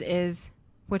because it is,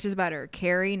 which is better,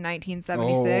 Carrie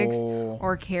 1976 Oh.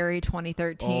 or Carrie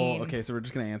 2013. Oh, okay. So we're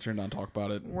just gonna answer and not talk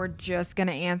about it. We're just going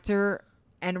to answer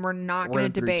and we're not We're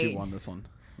going to gonna 3, debate. 2, 1 this one.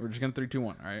 We're just gonna 3, 2,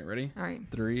 1. All right, ready? All right.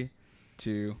 3,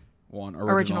 2, 1.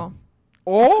 Original.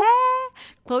 Oh.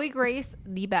 Chloe Grace,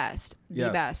 the best. The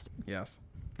Yes. best. Yes.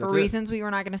 For That's it. reasons we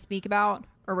were not going to speak about.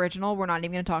 Original, we're not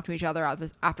even going to talk to each other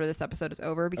after this episode is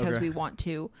over because Okay. we want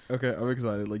to. Okay, I'm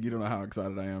excited. Like you don't know how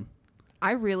excited I am.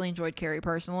 I really enjoyed Carrie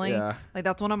personally. Yeah. Like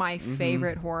that's one of my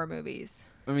favorite horror movies.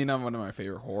 I mean, not one of my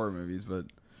favorite horror movies, but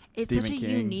It's Stephen such a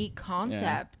King. unique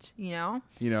concept, you know?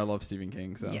 You know, I love Stephen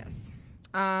King. So Yes.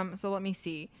 So let me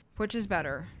see. Which is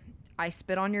better? I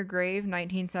Spit on Your Grave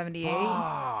 1978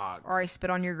 Fuck. or I Spit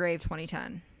on Your Grave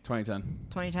 2010? 2010.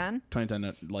 2010?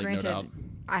 2010. Like Granted, no doubt.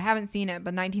 I haven't seen it,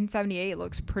 but 1978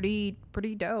 looks pretty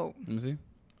dope. Let me see.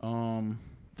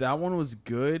 That one was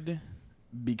good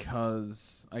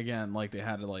because again, like they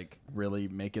had to like really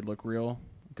make it look real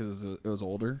because it was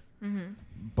older. Mm-hmm.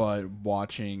 But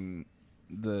watching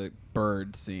the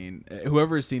bird scene,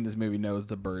 whoever's seen this movie knows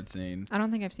the bird scene. I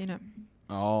don't think I've seen it.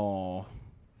 Oh,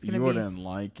 gonna you be- wouldn't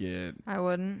like it. I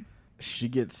wouldn't. She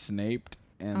gets snaped,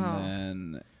 and Oh.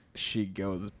 then she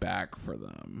goes back for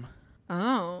them.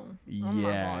 Oh. Oh my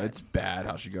Yeah, God. it's bad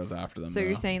how she goes after them. So you're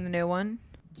though. saying the new one?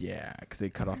 Yeah, because they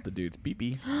cut off the dude's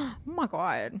pee-pee, Oh my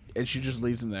God. and she just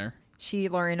leaves him there. She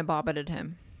Lorena Bobbited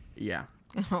him. Yeah.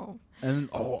 Oh. And then,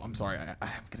 I'm sorry. I'm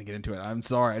going to get into it. I'm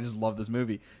sorry. I just love this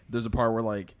movie. There's a part where,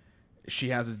 like, she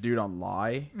has this dude on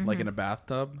lye, like in a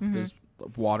bathtub. There's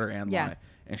water and Yeah. lye.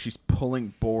 And she's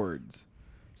pulling boards.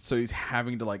 So he's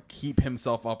having to, like, keep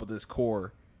himself up with this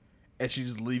core. And she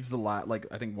just leaves the lye, like,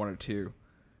 I think 1 or 2,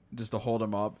 just to hold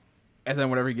him up. And then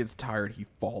whenever he gets tired, he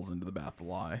falls into the bath of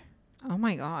lye. Oh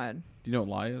my God. Do you know what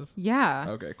lye is? Yeah.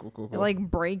 Okay, cool. It like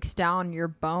breaks down your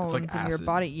bones like and your acid.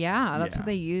 body. Yeah, that's Yeah. what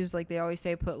they use. Like they always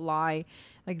say, put lye.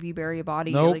 Like if you bury a body,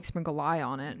 you Nope. like sprinkle lye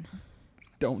on it.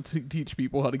 Don't teach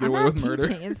people how to get I'm away not with murder.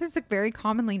 teaching. It's just a very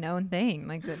commonly known thing.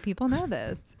 Like that people know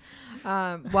this.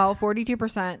 Well,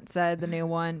 42% said the new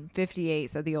one,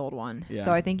 58 said the old one. Yeah.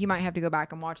 So I think you might have to go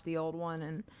back and watch the old one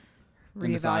and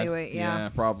And decide. reevaluate. Yeah.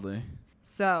 Probably.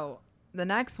 So the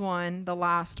next one, the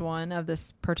last one of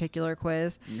this particular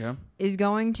quiz, Yeah. is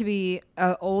going to be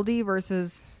a oldie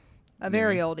versus a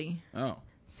very Yeah. oldie. Oh.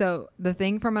 So, The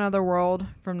Thing from Another World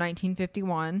from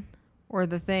 1951 or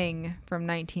The Thing from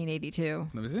 1982?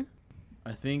 Let me see.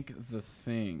 I think The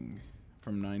Thing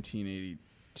from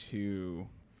 1982.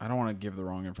 I don't want to give the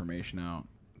wrong information out,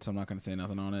 so I'm not going to say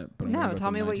nothing on it. But I'm gonna No, go with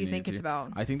tell the me what you think 1982. it's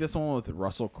about. I think this one with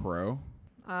Russell Crowe.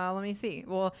 Let me see.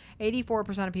 Well,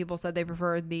 84% of people said they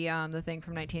preferred the Thing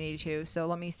from 1982. So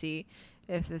let me see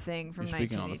if The Thing from You're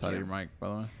speaking on the side of 1982. your mic, by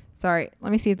the way. Sorry,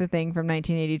 let me see if The Thing from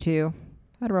 1982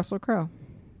 had Russell Crowe.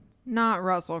 Not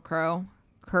Russell Crowe,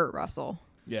 Kurt Russell.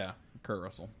 Yeah, Kurt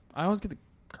Russell. I always get the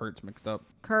Kurt's mixed up.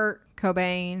 Kurt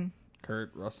Cobain,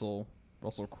 Kurt Russell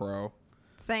Crowe.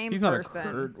 same He's person. not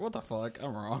a Kurt. What the fuck?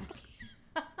 I'm wrong.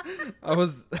 I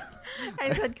was.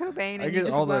 I said Cobain I and get you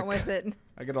just all the went with it.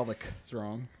 I get all the K's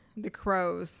wrong. The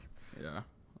Crows. Yeah,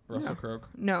 Russell No. Crowe.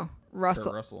 No, Russell.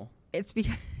 Kurt Russell. It's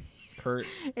because Kurt.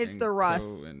 It's and the Russ.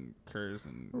 Crowe and Kurz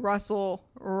and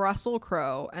Russell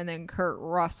Crowe and then Kurt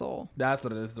Russell. that's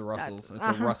what it is. The Russells. That's-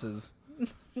 It's the Russes.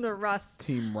 The Russ.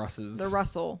 Team Russes. The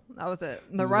Russell. That was it.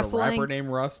 The There's a rapper rustling. named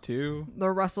Russ too. The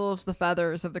rustles the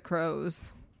feathers of the crows.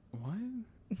 What?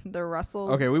 The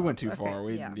rustles. Okay, we went too Okay, far.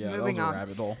 yeah, That was moving a on.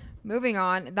 rabbit hole. Moving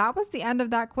on. That was the end of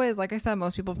that quiz. Like I said,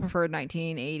 most people preferred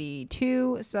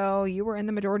 1982. So you were in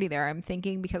the majority there. I'm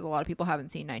thinking because a lot of people haven't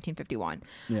seen 1951.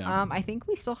 Yeah. I think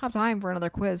we still have time for another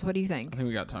quiz. What do you I think? think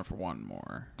we got time for one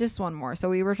more. Just one more. So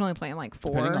we originally planned like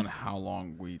 4. Depending on how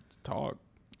long we talk,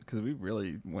 because we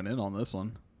really went in on this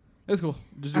one. It's cool.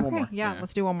 Just do one more. Yeah,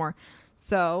 let's do one more.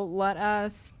 So let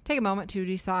us take a moment to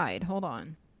decide. Hold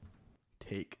on.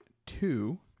 Take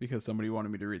 2, because somebody wanted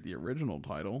me to read the original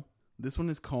title. This one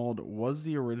is called Was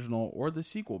the Original or the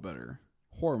Sequel Better?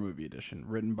 Horror Movie Edition,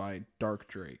 written by Dark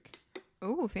Drake.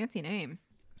 Ooh, fancy name.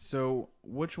 So,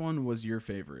 which one was your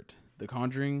favorite? The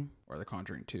Conjuring or The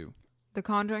Conjuring 2? The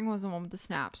Conjuring was the one with the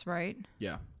snaps, right?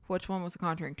 Yeah. Which one was The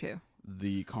Conjuring 2?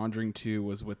 The Conjuring 2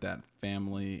 was with that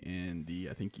family in the,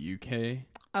 I think, UK.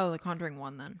 Oh, The Conjuring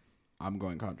 1 then. I'm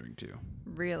going Conjuring 2.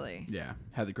 Really? Yeah.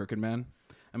 Had the Crooked Man.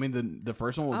 I mean, the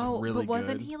first one was really but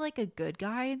wasn't good. he like a good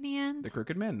guy in the end? The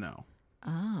Crooked Man? No.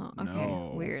 Oh, okay.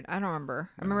 No. Weird. I don't remember.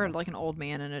 I remember like an old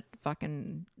man in a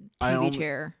fucking I TV only-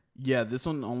 chair. Yeah, this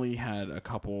one only had a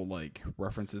couple, like,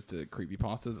 references to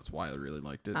creepypastas. That's why I really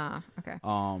liked it. Ah, okay.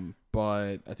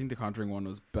 But I think the Conjuring one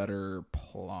was better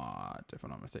plot, if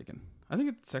I'm not mistaken. I think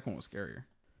the second one was scarier.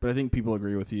 But I think people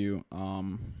agree with you.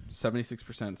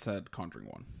 76% said Conjuring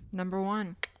 1. Number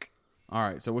 1. All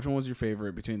right, so which one was your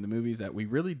favorite between the movies that we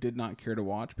really did not care to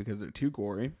watch because they're too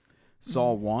gory?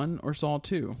 Saw 1 or Saw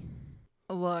 2?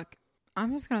 Look,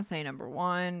 I'm just going to say number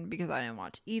 1 because I didn't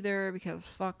watch either because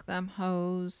fuck them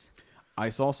hoes. I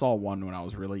saw Saw 1 when I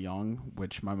was really young,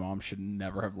 which my mom should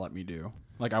never have let me do.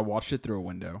 Like, I watched it through a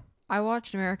window. I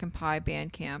watched American Pie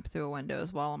Band Camp through a window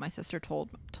as well, and my sister told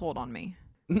on me.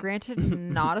 Granted,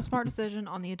 not a smart decision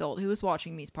on the adult who was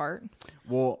watching me's part.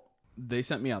 Well, they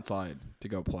sent me outside to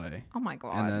go play, Oh my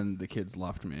god. and then the kids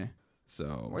left me.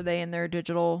 So Were they in their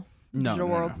digital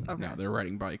worlds? No, Okay. they were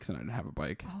riding bikes, and I didn't have a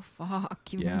bike. Oh fuck,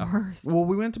 even Yeah. worse. Well,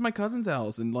 we went to my cousin's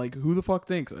house, and like, who the fuck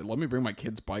thinks? Let me bring my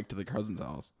kid's bike to the cousin's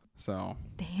house. So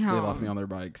Damn. they left me on their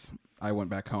bikes. I went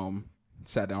back home,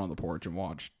 sat down on the porch, and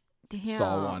watched Damn.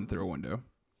 Saw 1 through a window.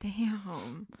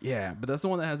 Damn. Yeah, but that's the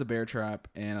one that has a bear trap,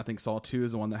 and I think Saw 2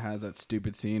 is the one that has that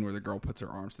stupid scene where the girl puts her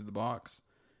arms through the box,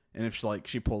 and if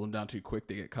she pulls them down too quick,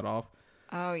 they get cut off.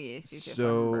 Oh yes, yes, I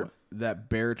So remember. that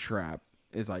bear trap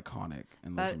is iconic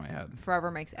and lives in my head.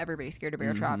 Forever makes everybody scared of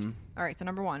bear traps. All right, so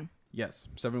number 1. Yes,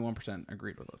 71%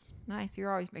 agreed with us. Nice,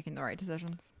 you're always making the right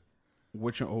decisions.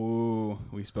 Which one? Oh,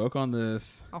 we spoke on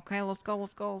this. Okay, let's go.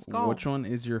 Which one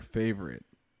is your favorite?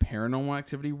 Paranormal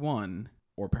Activity 1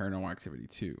 or Paranormal Activity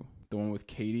 2? The one with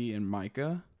Katie and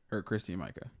Micah, or Christy and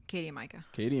Micah? Katie and Micah.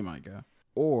 Katie and Micah.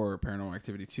 Or Paranormal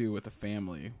Activity 2 with the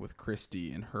family, with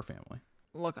Christy and her family.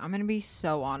 Look, I'm going to be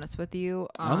so honest with you.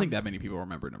 I don't think that many people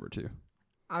remember number 2.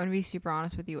 I'm going to be super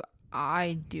honest with you.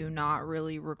 I do not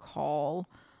really recall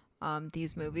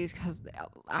these movies because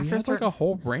after a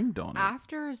whole brain on it.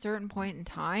 After a certain point in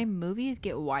time, movies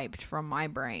get wiped from my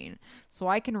brain, so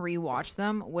I can rewatch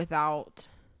them without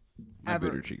My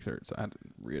booter cheeks hurt, so I had to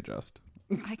readjust.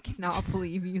 I cannot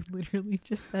believe you literally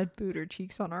just said booter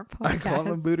cheeks on our podcast. I call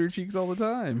them booter cheeks all the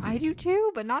time. I do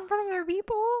too, but not in front of other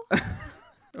people.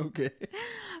 Okay.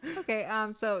 Okay.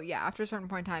 So yeah, after a certain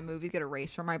point in time, movies get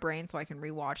erased from my brain, so I can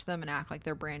rewatch them and act like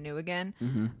they're brand new again.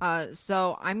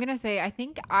 So I'm gonna say I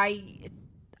think I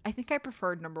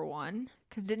preferred number 1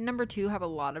 because didn't number 2 have a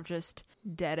lot of just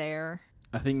dead air?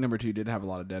 I think number 2 did have a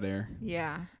lot of dead air.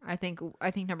 Yeah, I think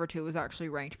number 2 was actually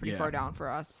ranked pretty far down for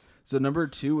us. So number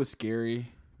 2 was scary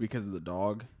because of the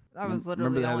dog. That was literally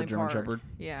Remember they the had only a German part. Shepherd?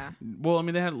 Yeah. Well, I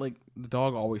mean, they had the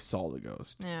dog always saw the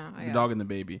ghost. Yeah, I The guess. dog and the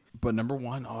baby. But number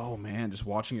 1, oh man, just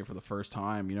watching it for the first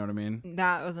time, you know what I mean?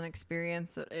 That was an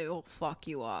experience that it will fuck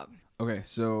you up. Okay,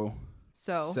 so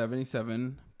So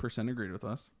 77% agreed with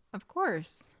us of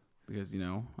course, because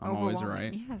I'm always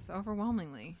right. Yes,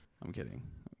 overwhelmingly. I'm kidding.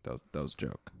 That was a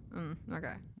joke.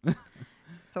 Okay.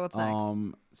 So what's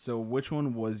next? So which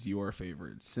one was your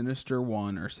favorite? Sinister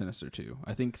 1 or Sinister 2?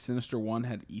 I think Sinister 1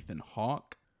 had Ethan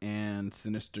Hawke and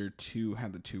Sinister 2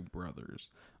 had the 2 brothers.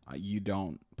 You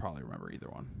don't probably remember either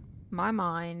one. My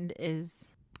mind is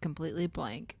completely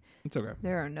blank. It's okay.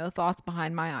 There are no thoughts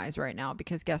behind my eyes right now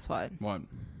because guess what? What?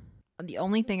 The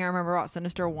only thing I remember about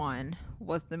Sinister 1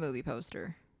 was the movie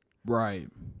poster Right.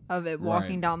 of it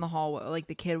walking down the hallway, like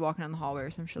the kid walking down the hallway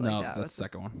or some shit like that. No, that's the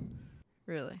second one.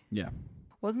 Really? Yeah.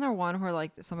 Wasn't there one where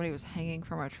like somebody was hanging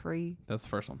from a tree? That's the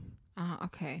first one.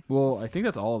 Okay. Well, I think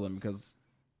that's all of them because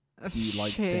he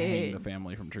likes to hang Shit. the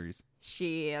family from trees.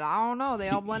 Shit, I don't know. They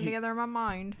all blend together in my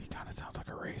mind. He kind of sounds like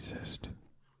a racist.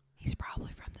 He's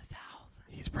probably from the South.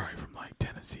 He's probably from like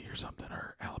Tennessee or something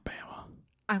or Alabama.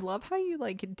 I love how you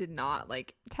did not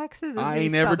Texas. Is I the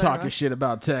ain't never Southern talking shit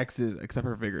about Texas except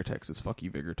for Vigor, Texas. Fuck you,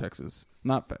 Vigor, Texas.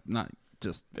 Not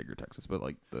just Vigor, Texas, but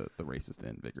like the racist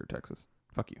in Vigor, Texas.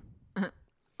 Fuck you.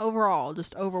 Overall,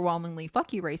 just overwhelmingly,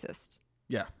 fuck you, racist.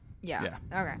 Yeah. Yeah.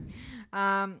 Yeah. Okay.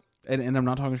 And I'm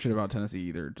not talking shit about Tennessee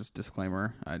either. Just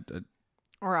disclaimer.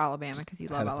 Or Alabama because you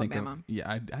love Alabama.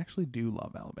 I actually do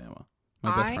love Alabama.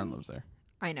 My best friend lives there.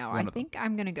 I know. One I of think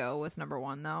I'm gonna go with number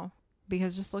 1 though,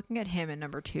 because just looking at him in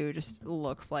number 2 just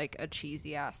looks like a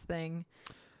cheesy ass thing.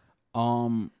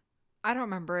 I don't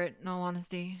remember it, in all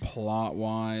honesty. Plot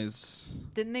wise,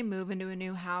 Didn't they move into a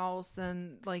new house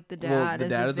and the dad well, the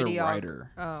dad is a video...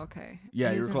 writer. Oh, okay. Yeah,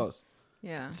 He you was were in- close.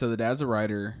 Yeah. So the dad's a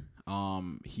writer.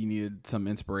 He needed some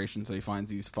inspiration, so he finds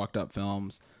these fucked up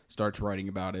films, starts writing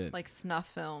about it. Like snuff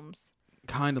films.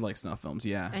 Kind of like snuff films,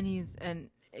 yeah. And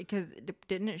because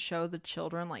didn't it show the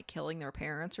children killing their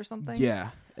parents or something? Yeah.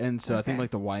 And so I think Okay.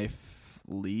 the wife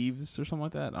leaves or something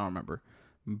like that. I don't remember.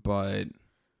 But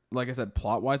like I said,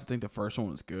 plot wise, I think the first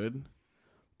one was good.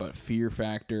 But fear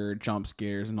factor, jump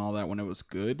scares, and all that when it was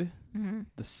good,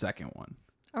 the second one.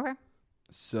 Okay.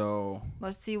 So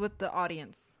Let's see what the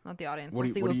audience, not the audience. what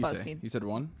Let's do see what you BuzzFeed. say? You said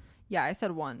 1? Yeah, I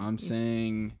said 1. I'm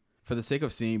saying for the sake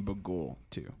of seeing Bagul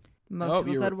 2. Most Oh,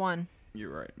 people you're said right. 1. You're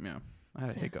right. Yeah. I had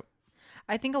a hiccup.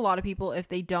 I think a lot of people, if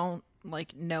they don't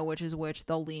know which is which,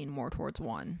 they'll lean more towards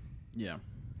 1. Yeah.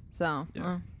 So,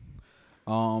 Yeah.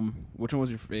 Which one was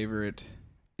your favorite?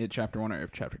 It chapter 1 or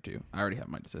chapter 2? I already have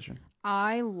my decision.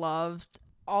 I loved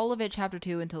all of it, chapter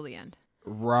 2 until the end.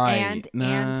 Right.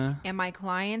 And my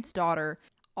client's daughter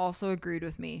also agreed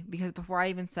with me because before I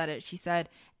even said it, she said,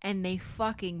 and they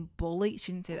fucking bully.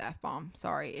 She didn't say the F-bomb.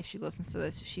 Sorry if she listens to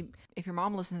this. If your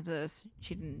mom listens to this,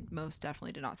 she most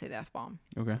definitely did not say the F-bomb.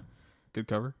 Okay. Good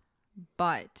cover.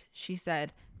 But she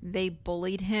said they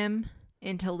bullied him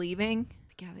into leaving.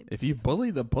 Yeah, If you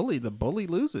bully, the bully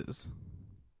loses.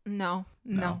 No.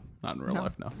 Not in real No.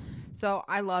 life, no. So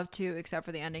I love 2 except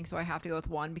for the ending, so I have to go with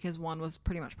 1 because 1 was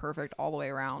pretty much perfect all the way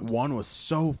around. 1 was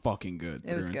so fucking good.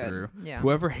 It was through good. and through. Yeah.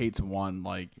 Whoever hates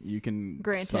 1, you can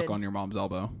Granted. suck on your mom's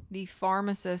elbow. The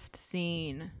pharmacist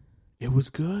scene, It was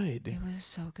good. it was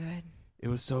so good. It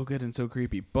was so good and so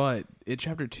creepy. But in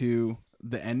chapter 2,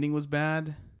 the ending was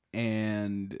bad.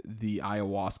 and the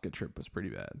ayahuasca trip was pretty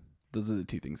bad. Those are the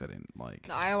two things I didn't like.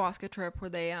 The ayahuasca trip where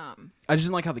they I just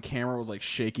didn't like how the camera was like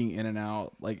shaking in and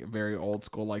out, like very old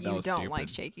school. Like that you was don't stupid. like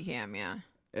shaky cam, yeah.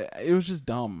 It was just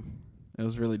dumb. It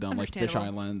was really dumb, like Fish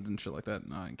Understandable. Islands and shit like that.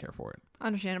 No, I didn't care for it.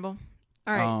 Understandable.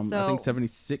 All right, so I think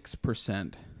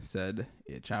 76% said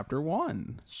it chapter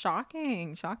 1.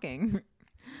 shocking.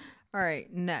 All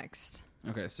right, next.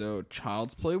 Okay, so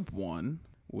Child's Play 1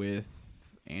 with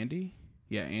Andy?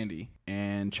 Yeah, Andy.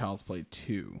 And Child's Play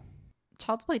 2.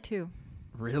 Child's Play 2.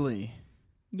 Really?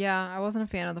 Yeah, I wasn't a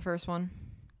fan of the first one.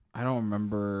 I don't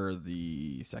remember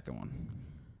the second one.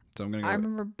 So I'm going to go I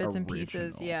remember bits and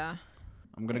pieces, original. yeah.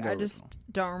 I'm going to go I original. just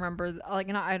don't remember. Not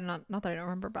that I don't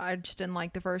remember, but I just didn't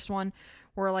like the first one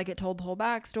where like it told the whole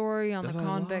backstory on That's the what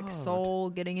I convict loved. soul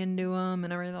getting into him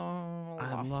and everything.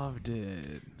 I loved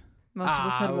it. Most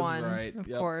people I said was one, right. of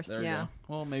Yep, course. there we Yeah, go.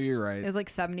 Well, maybe you're right. it was like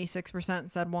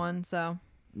 76% said one. So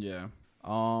Yeah.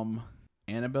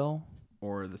 Annabelle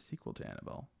or the sequel to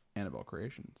Annabelle? Annabelle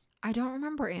Creations. I don't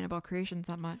remember Annabelle Creations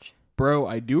that much. Bro,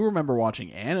 I do remember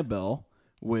watching Annabelle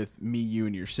with me, you,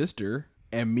 and your sister,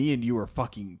 and me and you were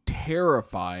fucking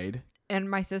terrified. And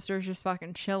my sister's just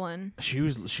fucking chilling. She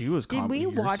was Did we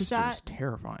your watch sister that? was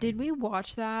terrifying. Did we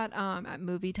watch that at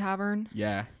Movie Tavern?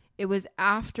 Yeah. It was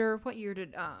after what year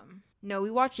did no,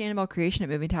 we watched Annabelle Creation at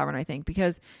Movie Tavern, I think,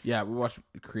 because Yeah, we watched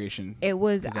Creation. it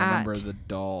was 'Cause at I remember the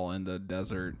doll in the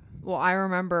desert. well, I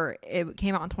remember it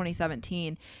came out in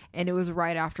 2017 and it was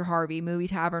right after Harvey. Movie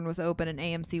Tavern was open and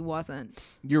AMC wasn't.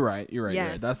 You're right.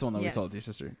 Yes, That's the one that we saw yes. with your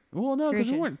sister. Well, no, because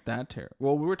we Creation. weren't that terrified.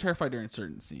 Well, we were terrified during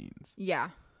certain scenes. Yeah.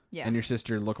 Yeah. And your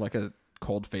sister looked like a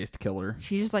cold-faced killer.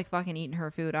 She's just like fucking eating her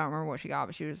food. I don't remember what she got,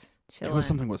 but she was chilling. It was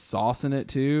something with sauce in it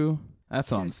too. That's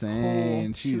She what I'm was saying.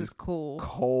 cool. She was cool.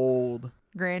 cold.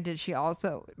 Granted, she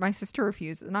also my sister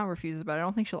refuses, but I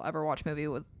don't think she'll ever watch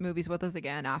movies with us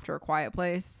again after A Quiet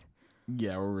Place.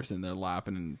 Yeah, we were sitting there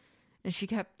laughing And she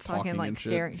kept Talking fucking like and shit.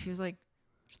 staring. She was like,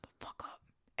 "Shut the fuck up!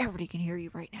 Everybody can hear you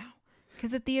right now."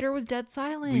 Because the theater was dead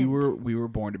silent. we were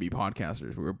born to be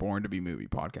podcasters. We were born to be movie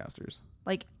podcasters.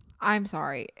 Like, I'm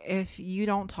sorry if you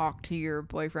don't talk to your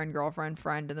boyfriend, girlfriend,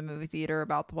 friend in the movie theater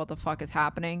about what the fuck is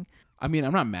happening. I mean,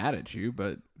 I'm not mad at you,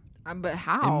 but But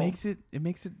how? it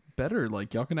makes it better.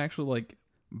 Like y'all can actually like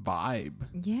vibe.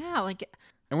 Yeah, like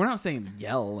And we're not saying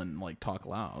yell and like talk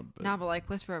loud. But, but like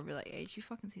whisper over, like, "Hey, did you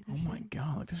fucking see that?" oh shit? my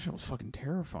god, like this shit was fucking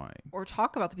terrifying. Or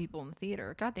talk about the people in the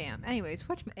theater. Goddamn. Anyways,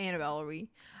 which Annabelle are we?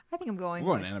 I think I'm going.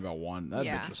 We're going with, Annabelle 1. That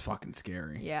Yeah. bitch was fucking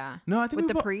scary. Yeah. No, I think With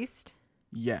we the priest,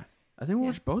 Yeah, I think we Yeah.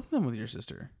 watched both of them with your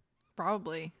sister.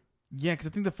 probably. Yeah, because I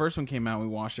think the first one came out, we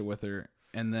watched it with her,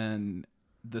 and then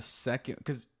the second,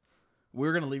 because we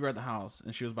were gonna leave her at the house,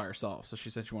 and she was by herself, so she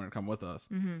said she wanted to come with us.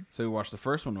 Mm-hmm. So we watched the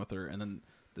first one with her, and then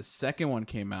the second one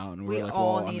came out, and we We were like,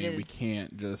 all "Well, I mean, needed- we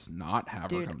can't just not have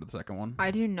her Dude, come to the second one."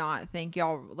 I do not think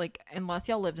y'all like unless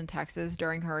y'all lived in Texas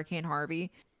during Hurricane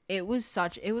Harvey. It was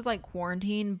like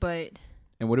quarantine, but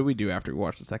And what did we do after we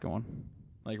watched the second one?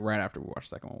 Like right after we watched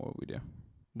the second one, what did we do?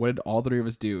 What did all three of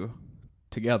us do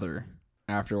together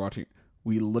after watching?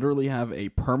 We literally have a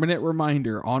permanent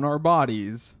reminder on our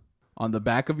bodies, on the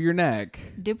back of your neck.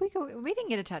 did we go? We didn't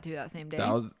get a tattoo that same day.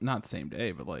 That was not the same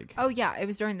day, but like, Oh yeah, it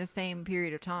was during the same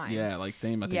period of time. yeah, like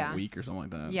same, I think, Yeah. week or something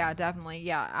like that. Yeah, definitely.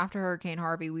 Yeah, after Hurricane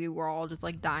Harvey, we were all just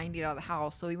like dying to get out of the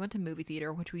house, so we went to movie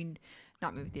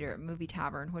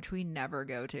tavern, which we never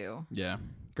go to. Yeah.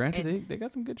 Granted, they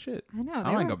got some good shit. I know.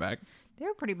 I want to go back. They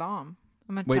were pretty bomb.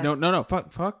 I'm gonna Wait, test. no.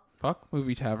 Fuck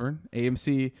Movie Tavern.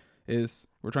 AMC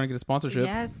we're trying to get a sponsorship.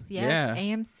 Yes. Yeah.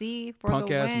 AMC for Punk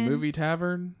the ass win. Movie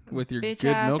Tavern with your Bitch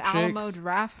good ass milkshakes. Alamo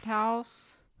Draft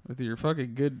House. With your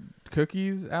fucking good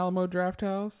cookies, Alamo Draft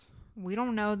House. We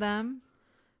don't know them.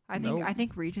 Nope. I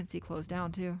think Regency closed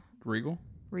down too. Regal.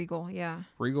 Regal, yeah.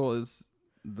 Regal is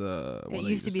the one It that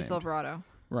used to you be just named. Silverado.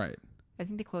 Right. I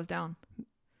think they closed down.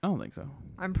 I don't think so.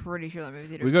 I'm pretty sure that movie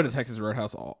theater. We go to Texas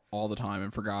Roadhouse all the time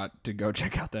and forgot to go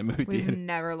check out that movie We've theater.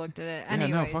 never looked at it. Yeah,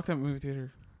 Anyways, no, fuck that movie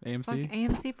theater. Fuck AMC.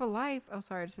 AMC for life. Oh,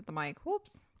 sorry, I just hit the mic.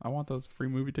 Whoops. I want those free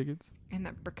movie tickets. And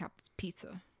that Brickhouse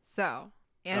pizza. So,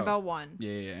 Annabelle 1. Yeah,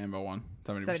 Annabelle 1.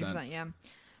 70%. 70%, yeah.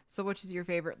 So, which is your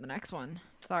favorite? The next one.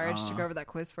 Sorry, I just took over that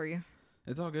quiz for you.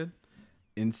 It's all good.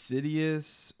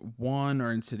 Insidious 1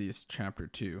 or Insidious Chapter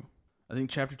 2? I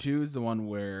think Chapter 2 is the one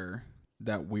where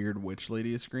that weird witch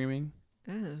lady is screaming.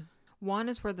 Ew. 1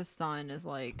 is where the sun is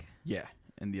like Yeah,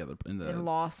 and the other and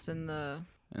lost in the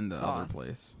other sauce.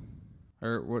 place.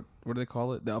 Or what do they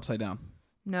call it? The Upside Down.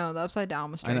 No, the Upside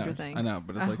Down was I Stranger know, Things. I know,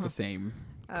 but it's like the same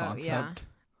concept.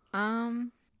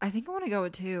 I think I want to go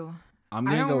with 2. I'm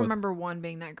I gonna don't go remember 1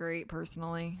 being that great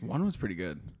personally. with 1 was pretty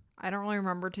good. I don't really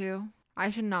remember 2. I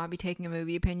should not be taking a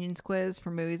movie opinions quiz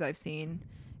for movies I've seen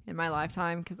in my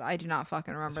lifetime because I do not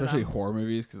fucking remember Especially them. horror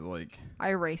movies, because like, I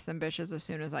erase them bitches as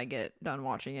soon as I get done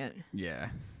watching it. yeah.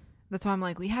 That's why I'm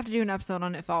like, we have to do an episode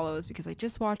on It Follows because I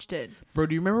just watched it. Bro,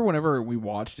 do you remember whenever we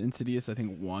watched Insidious, I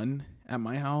think 1 at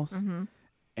my house? Mm-hmm.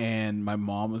 And my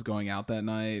mom was going out that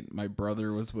night. My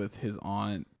brother was with his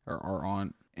aunt, or our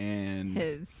aunt,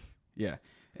 and yeah.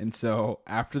 And so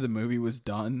after the movie was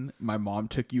done, my mom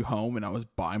took you home, and I was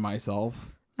by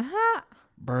myself,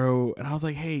 bro. And I was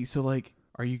like, "Hey, so like,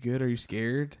 are you good? Are you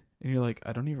scared?" And you're like,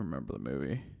 "I don't even remember the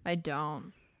movie." I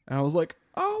don't. And I was like,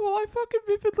 "Oh well, I fucking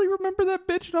vividly remember that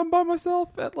bitch, and I'm by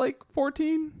myself at like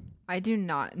 14." I do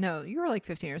not. No, you were like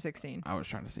 15 or 16. I was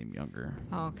trying to seem younger.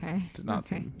 Oh, okay. To not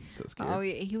seem so scared. Oh,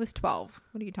 yeah, he was 12.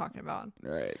 What are you talking about?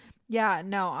 Right. Yeah,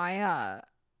 no, I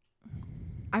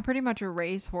pretty much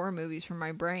erase horror movies from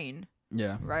my brain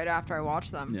Yeah. right after I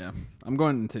watch them. Yeah. I'm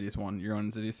going Insidious 1. You're going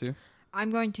Insidious 2?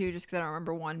 I'm going to just because I don't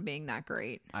remember one being that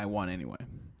great. I won anyway.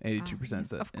 82%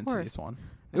 said of Insidious course. 1.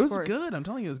 It was course. good. I'm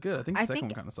telling you, it was good. I think the I second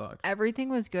think one kind of sucked. Everything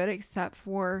was good except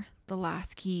for the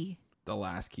last key. The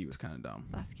last key was kind of dumb.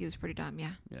 Last key was pretty dumb,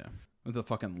 yeah. Yeah. With the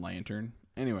fucking lantern.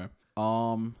 Anyway,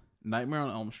 Nightmare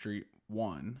on Elm Street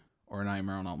 1 or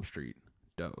Nightmare on Elm Street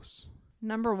Dose.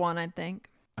 Number 1, I think.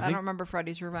 I think- don't remember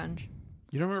Freddy's Revenge.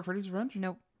 You don't remember Freddy's Revenge?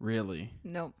 Nope. Really?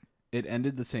 Nope. It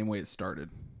ended the same way it started.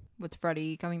 With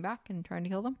Freddy coming back and trying to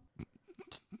kill them?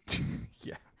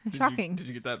 Yeah. Shocking. Did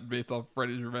you get that based off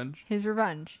Freddy's Revenge? His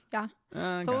revenge. Yeah. So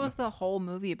Kinda. what was the whole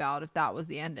movie about if that was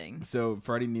the ending? So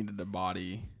Freddy needed a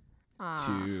body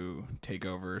Ah. to take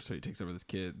over, so he takes over his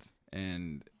kids,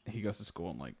 and he goes to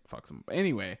school and like fucks him.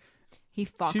 Anyway, He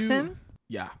fucks two- him?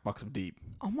 yeah, fucks him deep,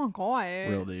 Oh my god.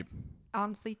 real deep.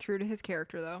 Honestly, true to his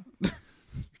character though.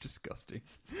 Disgusting.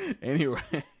 Anyway,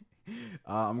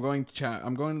 I'm going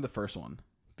to the first one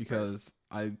because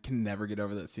I can never get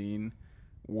over that scene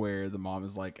where the mom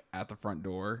is like at the front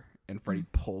door and Freddy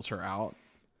pulls her out.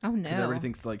 Oh no. Because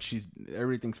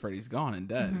everybody thinks Freddy's gone and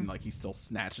dead, and like he still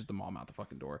snatches the mom out the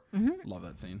fucking door. Love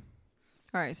that scene.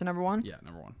 All right, so number 1? Yeah,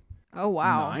 number 1. Oh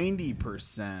wow.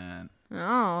 90%,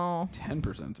 Oh.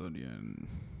 10% zodiac.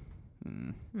 I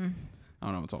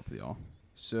don't know what's up with y'all.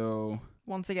 So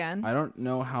Once again, I don't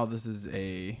know how this is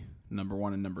a number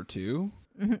 1 and number 2.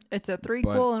 it's a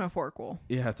 3-quel and a 4-quel.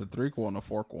 Yeah, it's a 3-quel and a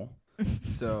 4-quel.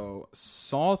 So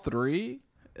Saw 3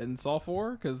 and Saw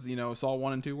 4, because Saw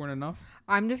 1 and 2 weren't enough.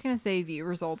 I'm just gonna say view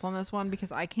results on this one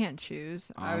because I can't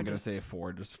choose. I'm gonna say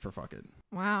 4 just for fuck it.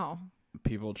 Wow.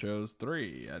 People chose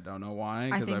 3. I don't know why, I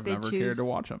because think I've they never cared choose- to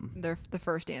watch them. They're the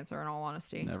first answer in all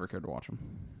honesty. Never cared to watch them.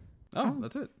 Oh,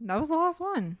 that's it. That was the last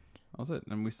one. That was it.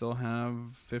 And we still have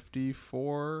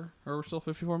 54, or we're still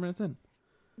 54 minutes in.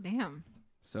 Damn.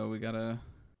 So we gotta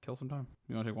kill some time.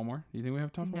 You want to take one more? Do you think we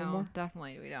have time for one No, more?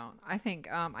 definitely we don't. I think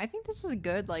this was a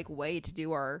good way to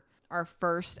do our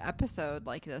first episode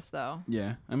like this though.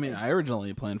 Yeah. I mean, I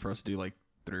originally planned for us to do like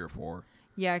 3 or 4.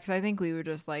 Yeah, because I think we would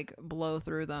just blow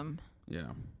through them.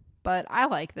 Yeah. But I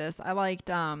like this. I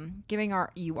liked giving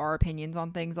our opinions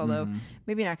on things. Although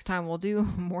maybe next time we'll do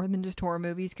more than just horror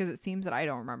movies because it seems that I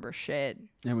don't remember shit.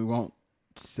 And we won't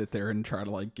sit there and try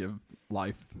to give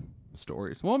life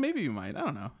stories. Well, maybe you might. I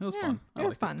don't know. It was fun. It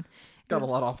was fun. Got a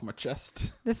lot off my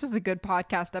chest. This was a good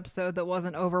podcast episode that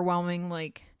wasn't overwhelming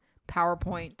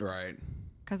PowerPoint Right.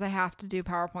 because I have to do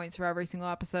PowerPoints for every single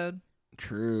episode.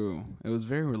 True. It was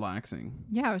very relaxing.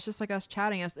 Yeah, it was just like us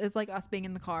chatting. It's like us being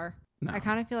in the car. No. I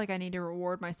kind of feel like I need to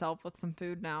reward myself with some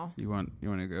food now. You want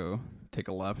to go take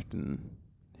a left and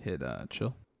hit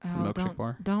Chill? Oh, Milkshake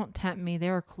bar? don't tempt me.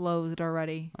 They were closed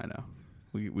already. I know.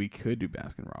 We could do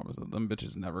Baskin Robbins. Them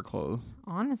bitches never close.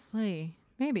 Honestly,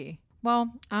 maybe.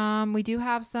 Well, we do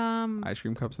have some. Ice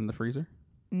cream cups in the freezer?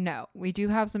 No, we do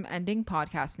have some ending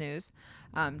podcast news.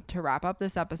 To wrap up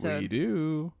this episode, We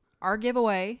do. our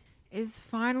giveaway is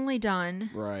finally done,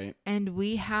 Right. and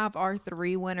we have our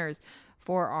 3 winners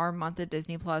for our month of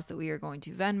Disney Plus that we are going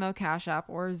to Venmo, Cash App,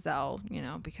 or Zelle.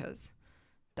 Because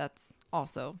that's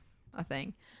also a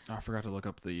thing. I forgot to look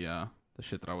up the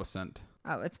shit that I was sent.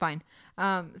 Oh, it's fine.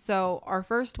 So our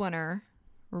first winner,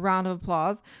 round of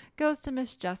applause, goes to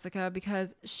Miss Jessica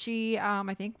because she,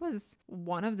 I think, was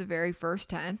one of the very first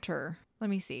to enter. Let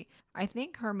me see. I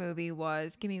think her movie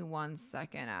was, give me 1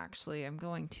 second, actually. I'm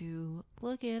going to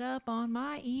look it up on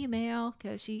my email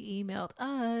because she emailed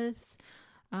us.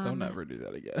 Don't ever do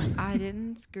that again. I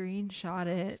didn't screenshot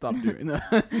it. Stop doing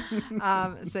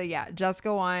that. So yeah,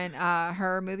 Jessica won.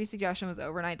 Her movie suggestion was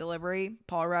Overnight Delivery,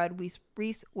 Paul Rudd,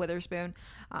 Reese Witherspoon,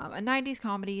 a 90s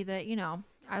comedy that,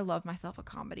 I love myself a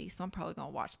comedy, so I'm probably going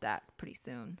to watch that pretty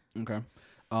soon. Okay.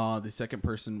 The second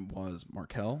person was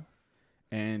Markel.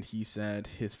 And he said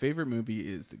his favorite movie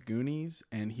is The Goonies,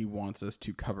 and he wants us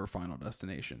to cover Final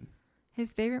Destination.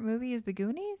 His favorite movie is The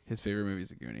Goonies? His favorite movie is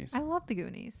The Goonies. I love The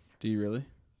Goonies. Do you really?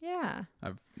 Yeah.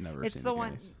 I've never It's seen the The one,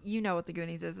 Goonies. you know what The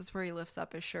Goonies is. It's where he lifts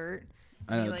up his shirt.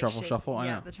 I and know, he, the like, Truffle shakes- Shuffle. I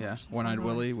yeah, know. the Truffle Yeah. Shuffle One-Eyed one.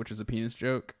 Willie, which is a penis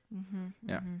joke.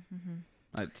 Yeah.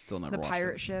 I still never The watched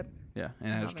pirate it. ship. Yeah. And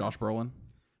it has Love it. Josh Brolin.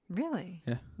 Really?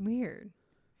 Yeah. Weird.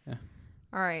 Yeah.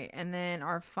 All right. And then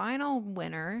our final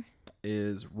winner,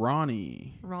 Is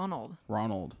Ronaldo.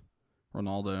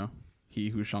 Ronaldo. He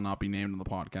who shall not be named on the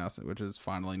podcast, which is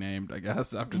finally named, I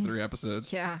guess, after 3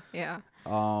 episodes. Yeah. Yeah.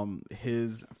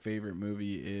 His favorite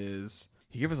movie is...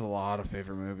 He gave us a lot of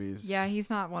favorite movies. Yeah. He's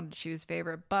not one to choose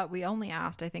favorite, but we only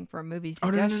asked, I think, for a movie Oh,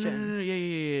 suggestion. no.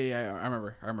 Yeah. I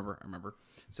remember.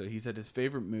 So he said his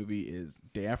favorite movie is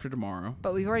Day After Tomorrow.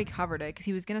 But we've already covered it because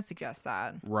he was going to suggest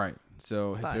that. Right.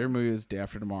 So his But- favorite movie is Day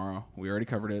After Tomorrow. We already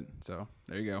covered it. So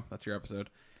there you go. That's your episode.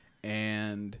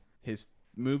 And his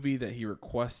movie that he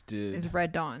requested Is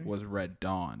Red Dawn. was Red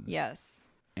Dawn. Yes.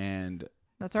 And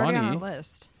That's already on our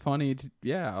Funny. list.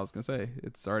 yeah, I was going to say,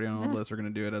 it's already on the list. We're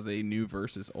going to do it as a new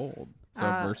versus old. So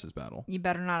versus battle. You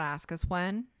better not ask us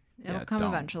when. It'll Yeah, come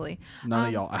don't. eventually. None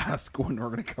of y'all ask when we're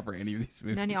going to cover any of these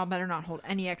movies. None of y'all better not hold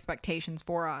any expectations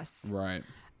for us. Right.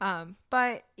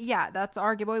 But yeah, that's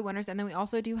our giveaway winners. And then we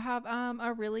also do have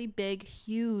a really big,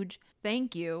 huge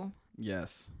thank you.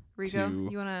 Yes. Rico, to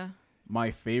you want to...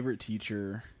 my favorite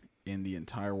teacher in the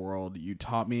entire world. You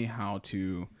taught me how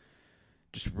to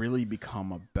just really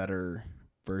become a better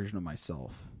version of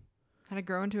myself. How to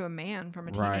grow into a man from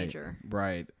a teenager.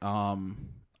 Right.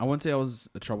 I wouldn't say I was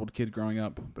a troubled kid growing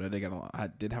up, but I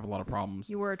did have a lot of problems.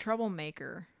 You were a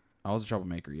troublemaker. I was a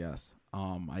troublemaker, yes.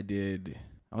 I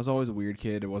was always a weird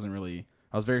kid. I was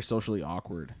very socially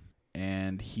awkward.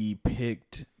 And he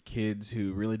picked kids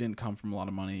who really didn't come from a lot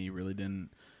of money, really didn't,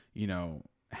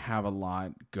 have a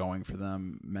lot going for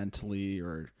them mentally,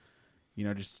 or,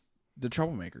 just the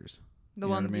troublemakers. The You know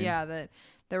what ones, I mean? yeah, that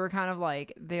they were kind of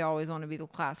like, they always want to be the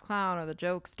class clown or the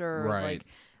jokester, or Right. like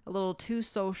a little too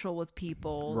social with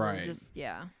people. Right. Just,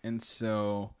 yeah. And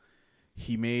so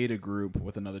he made a group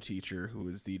with another teacher who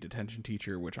was the detention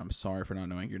teacher, which I'm sorry for not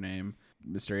knowing your name,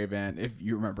 Mr. Avant. If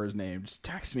you remember his name, just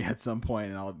text me at some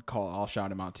point and I'll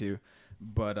shout him out too.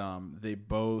 But they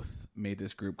both made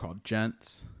this group called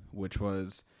Gents, which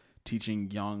was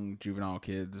teaching young juvenile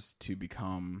kids to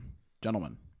become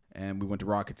gentlemen. And we went to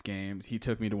Rockets games. He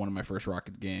took me to one of my first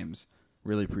Rockets games.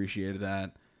 Really appreciated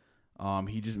that.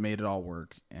 He just made it all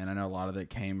work. And I know a lot of it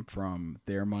came from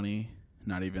their money,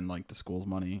 not even like the school's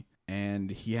money.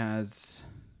 And he has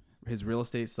his real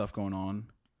estate stuff going on,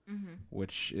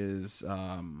 which is,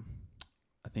 I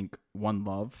think, One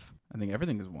Love. I think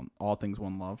everything is all things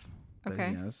One Love that Okay.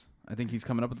 he has. I think he's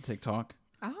coming up with a TikTok.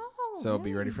 Oh. So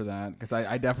be ready for that. Because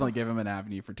I definitely give him an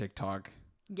avenue for TikTok.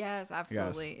 Yes,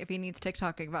 absolutely. If he needs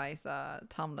TikTok advice,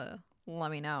 tell him to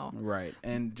let me know. Right.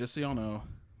 And just so y'all know,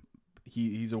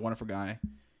 he's a wonderful guy.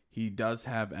 He does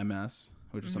have MS,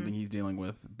 which is something he's dealing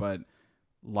with. But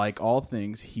like all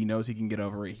things, he knows he can get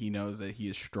over it. He knows that he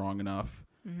is strong enough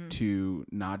to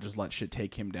not just let shit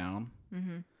take him down.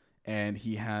 And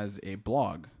he has a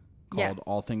blog called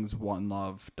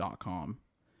allthingsonelove.com.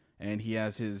 And he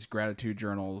has his gratitude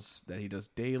journals that he does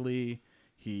daily.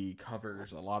 He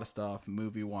covers a lot of stuff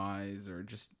movie-wise or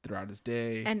just throughout his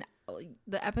day. And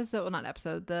the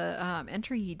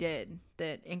entry he did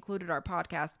that included our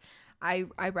podcast, I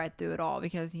read through it all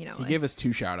because, he gave us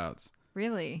 2 shout-outs.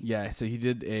 Really? Yeah, so he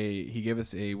gave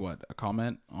us a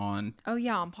comment on Oh,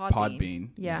 yeah, on Podbean. Podbean.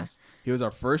 Yeah. Yes. He was our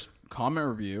first comment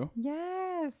review.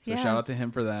 Yes. So shout out to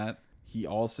him for that. He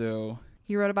also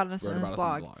He wrote about us wrote in his about us on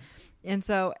blog. the blog. And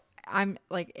so I'm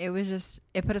like,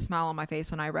 it put a smile on my face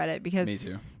when I read it because Me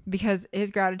too. Because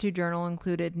his gratitude journal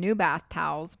included new bath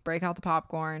towels, break out the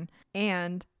popcorn,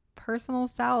 and personal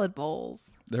salad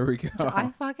bowls. There we go. Which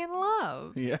I fucking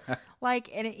love. Yeah. Like,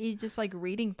 and he just like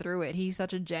reading through it, he's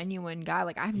such a genuine guy.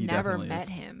 Like, I've He never definitely met is.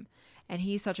 him, and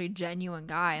he's such a genuine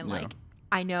guy. And Yeah. like,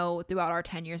 I know throughout our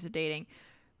 10 years of dating,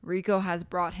 Rico has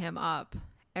brought him up,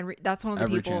 and that's one of the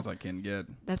Every people. chance I can get.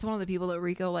 That's one of the people that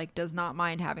Rico like does not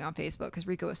mind having on Facebook because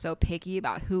Rico is so picky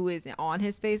about who is on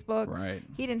his Facebook. Right.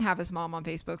 He didn't have his mom on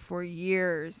Facebook for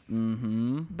years,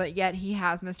 but yet he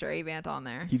has Mr. Avant on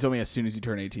there. He told me as soon as you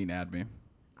turn 18, add me.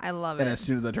 I love And it. as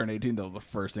soon as I turned 18, that was the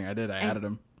first thing I did. I added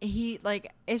him. He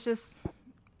like, it's just,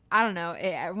 I don't know.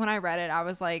 When I read it, I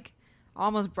was like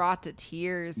almost brought to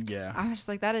tears. 'Cause Yeah. I was just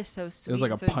like, that is so sweet. It was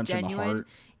like a and so punch genuine. in the heart.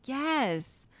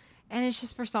 Yes. And it's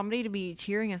just for somebody to be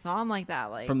cheering us on like that.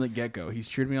 Like From the get-go. He's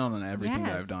cheered me on everything that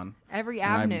Yes. I've done. every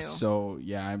And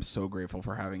avenue. I'm so grateful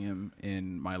for having him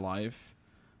in my life.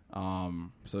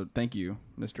 So thank you,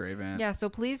 Mr. Avant. Yeah, so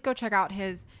please go check out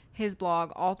his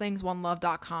blog,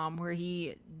 allthingsoneLove.com, where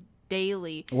he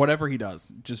daily, whatever he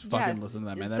does, just fucking Yes, listen to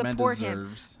that man. That man support him,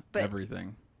 deserves but-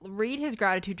 everything. read his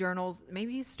gratitude journals.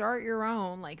 Maybe start your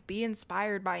own. Like, be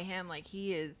inspired by him. Like,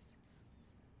 he is.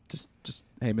 Just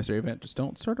hey, Mr. Avant, just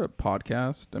don't start a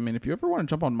podcast. I mean, if you ever want to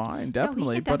jump on mine,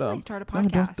 definitely. can definitely but start a no,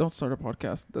 podcast. don't start a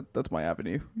podcast. That's my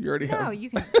avenue. You already have. No, you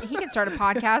can. He can start a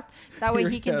podcast. That way,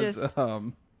 he can has, just.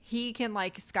 He can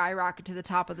like skyrocket to the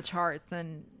top of the charts,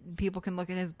 and people can look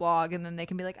at his blog, and then they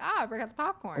can be like, break out the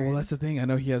popcorn. Well, that's the thing. I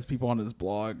know he has people on his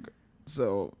blog,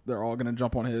 so they're all gonna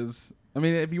jump on his. I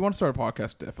mean, if you want to start a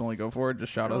podcast, definitely go for it.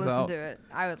 Just shout us out. To it.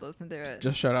 I would listen to it.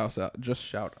 Just shout us out. Just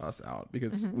shout us out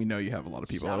because we know you have a lot of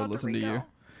people Shout that out would listen to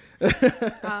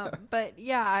Rico. you. But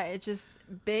yeah, it's just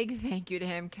big thank you to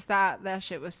him because that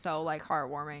shit was so like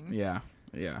heartwarming. Yeah.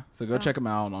 So go check him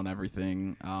out on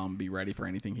everything. Be ready for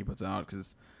anything he puts out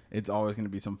because it's always going to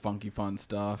be some funky, fun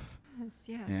stuff.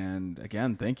 Yes. And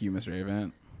again, thank you, Mr.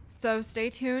 Avant. So stay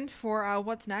tuned for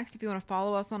what's next. If you want to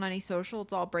follow us on any social,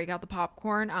 it's all Breakout the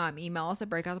Popcorn. Email us at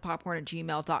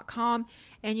breakoutthepopcorn@gmail.com.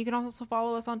 And you can also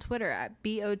follow us on Twitter at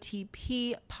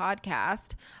BOTP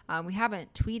Podcast. We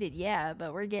haven't tweeted yet,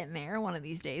 but we're getting there one of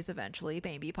these days eventually,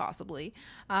 maybe, possibly.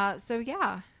 So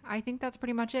yeah, I think that's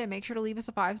pretty much it. Make sure to leave us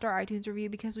a 5-star iTunes review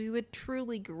because we would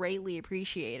truly greatly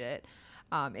appreciate it.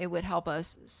 It would help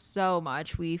us so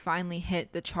much. We finally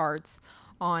hit the charts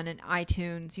on an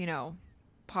iTunes,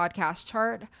 podcast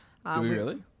chart. Do we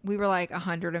really? We were like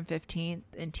 115th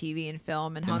in TV and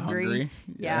film in Hungary.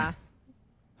 Yeah.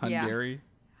 Hungary.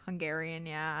 Hungarian,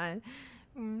 yeah.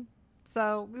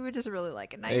 So we would just really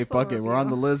like a nice Hey, fuck it. review. We're on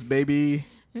the list, baby.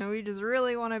 We just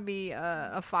really want to be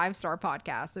a 5-star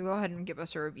podcast. So go ahead and give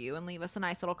us a review and leave us a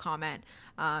nice little comment.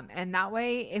 And that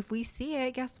way, if we see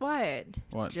it, guess what?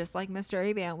 What? Just like Mr.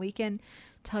 Avant, we can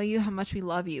tell you how much we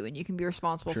love you, and you can be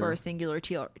responsible True. for a singular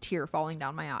tear falling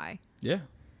down my eye. Yeah.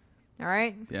 All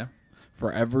right? Yeah.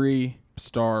 For every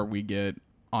star we get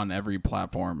on every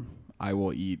platform, I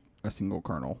will eat a single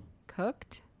kernel.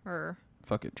 Cooked or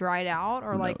Fuck it. dried out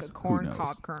or Who like knows? a corn Who knows?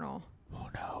 cob kernel? Who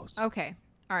knows? Okay.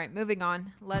 All right, moving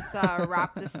on. Let's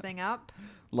wrap this thing up.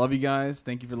 Love you guys.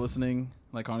 Thank you for listening.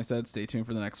 Like Connie said, stay tuned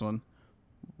for the next one.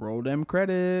 Roll them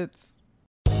credits.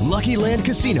 Lucky Land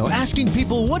Casino, asking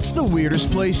people, what's the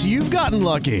weirdest place you've gotten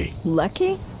lucky?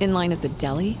 Lucky? In line at the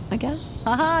deli, I guess?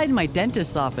 Aha, in my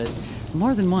dentist's office.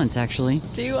 More than once, actually.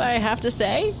 Do I have to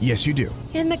say? Yes, you do.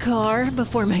 In the car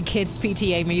before my kids'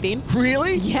 PTA meeting.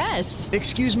 Really? Yes.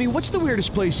 Excuse me, what's the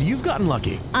weirdest place you've gotten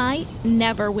lucky? I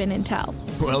never win and tell.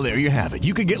 Well, there you have it.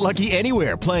 You can get lucky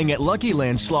anywhere, playing at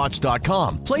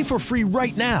LuckyLandSlots.com. Play for free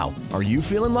right now. Are you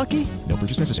feeling lucky? No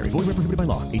purchase necessary. Void where prohibited by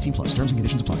law. 18+. Terms and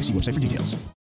conditions apply. See website for details.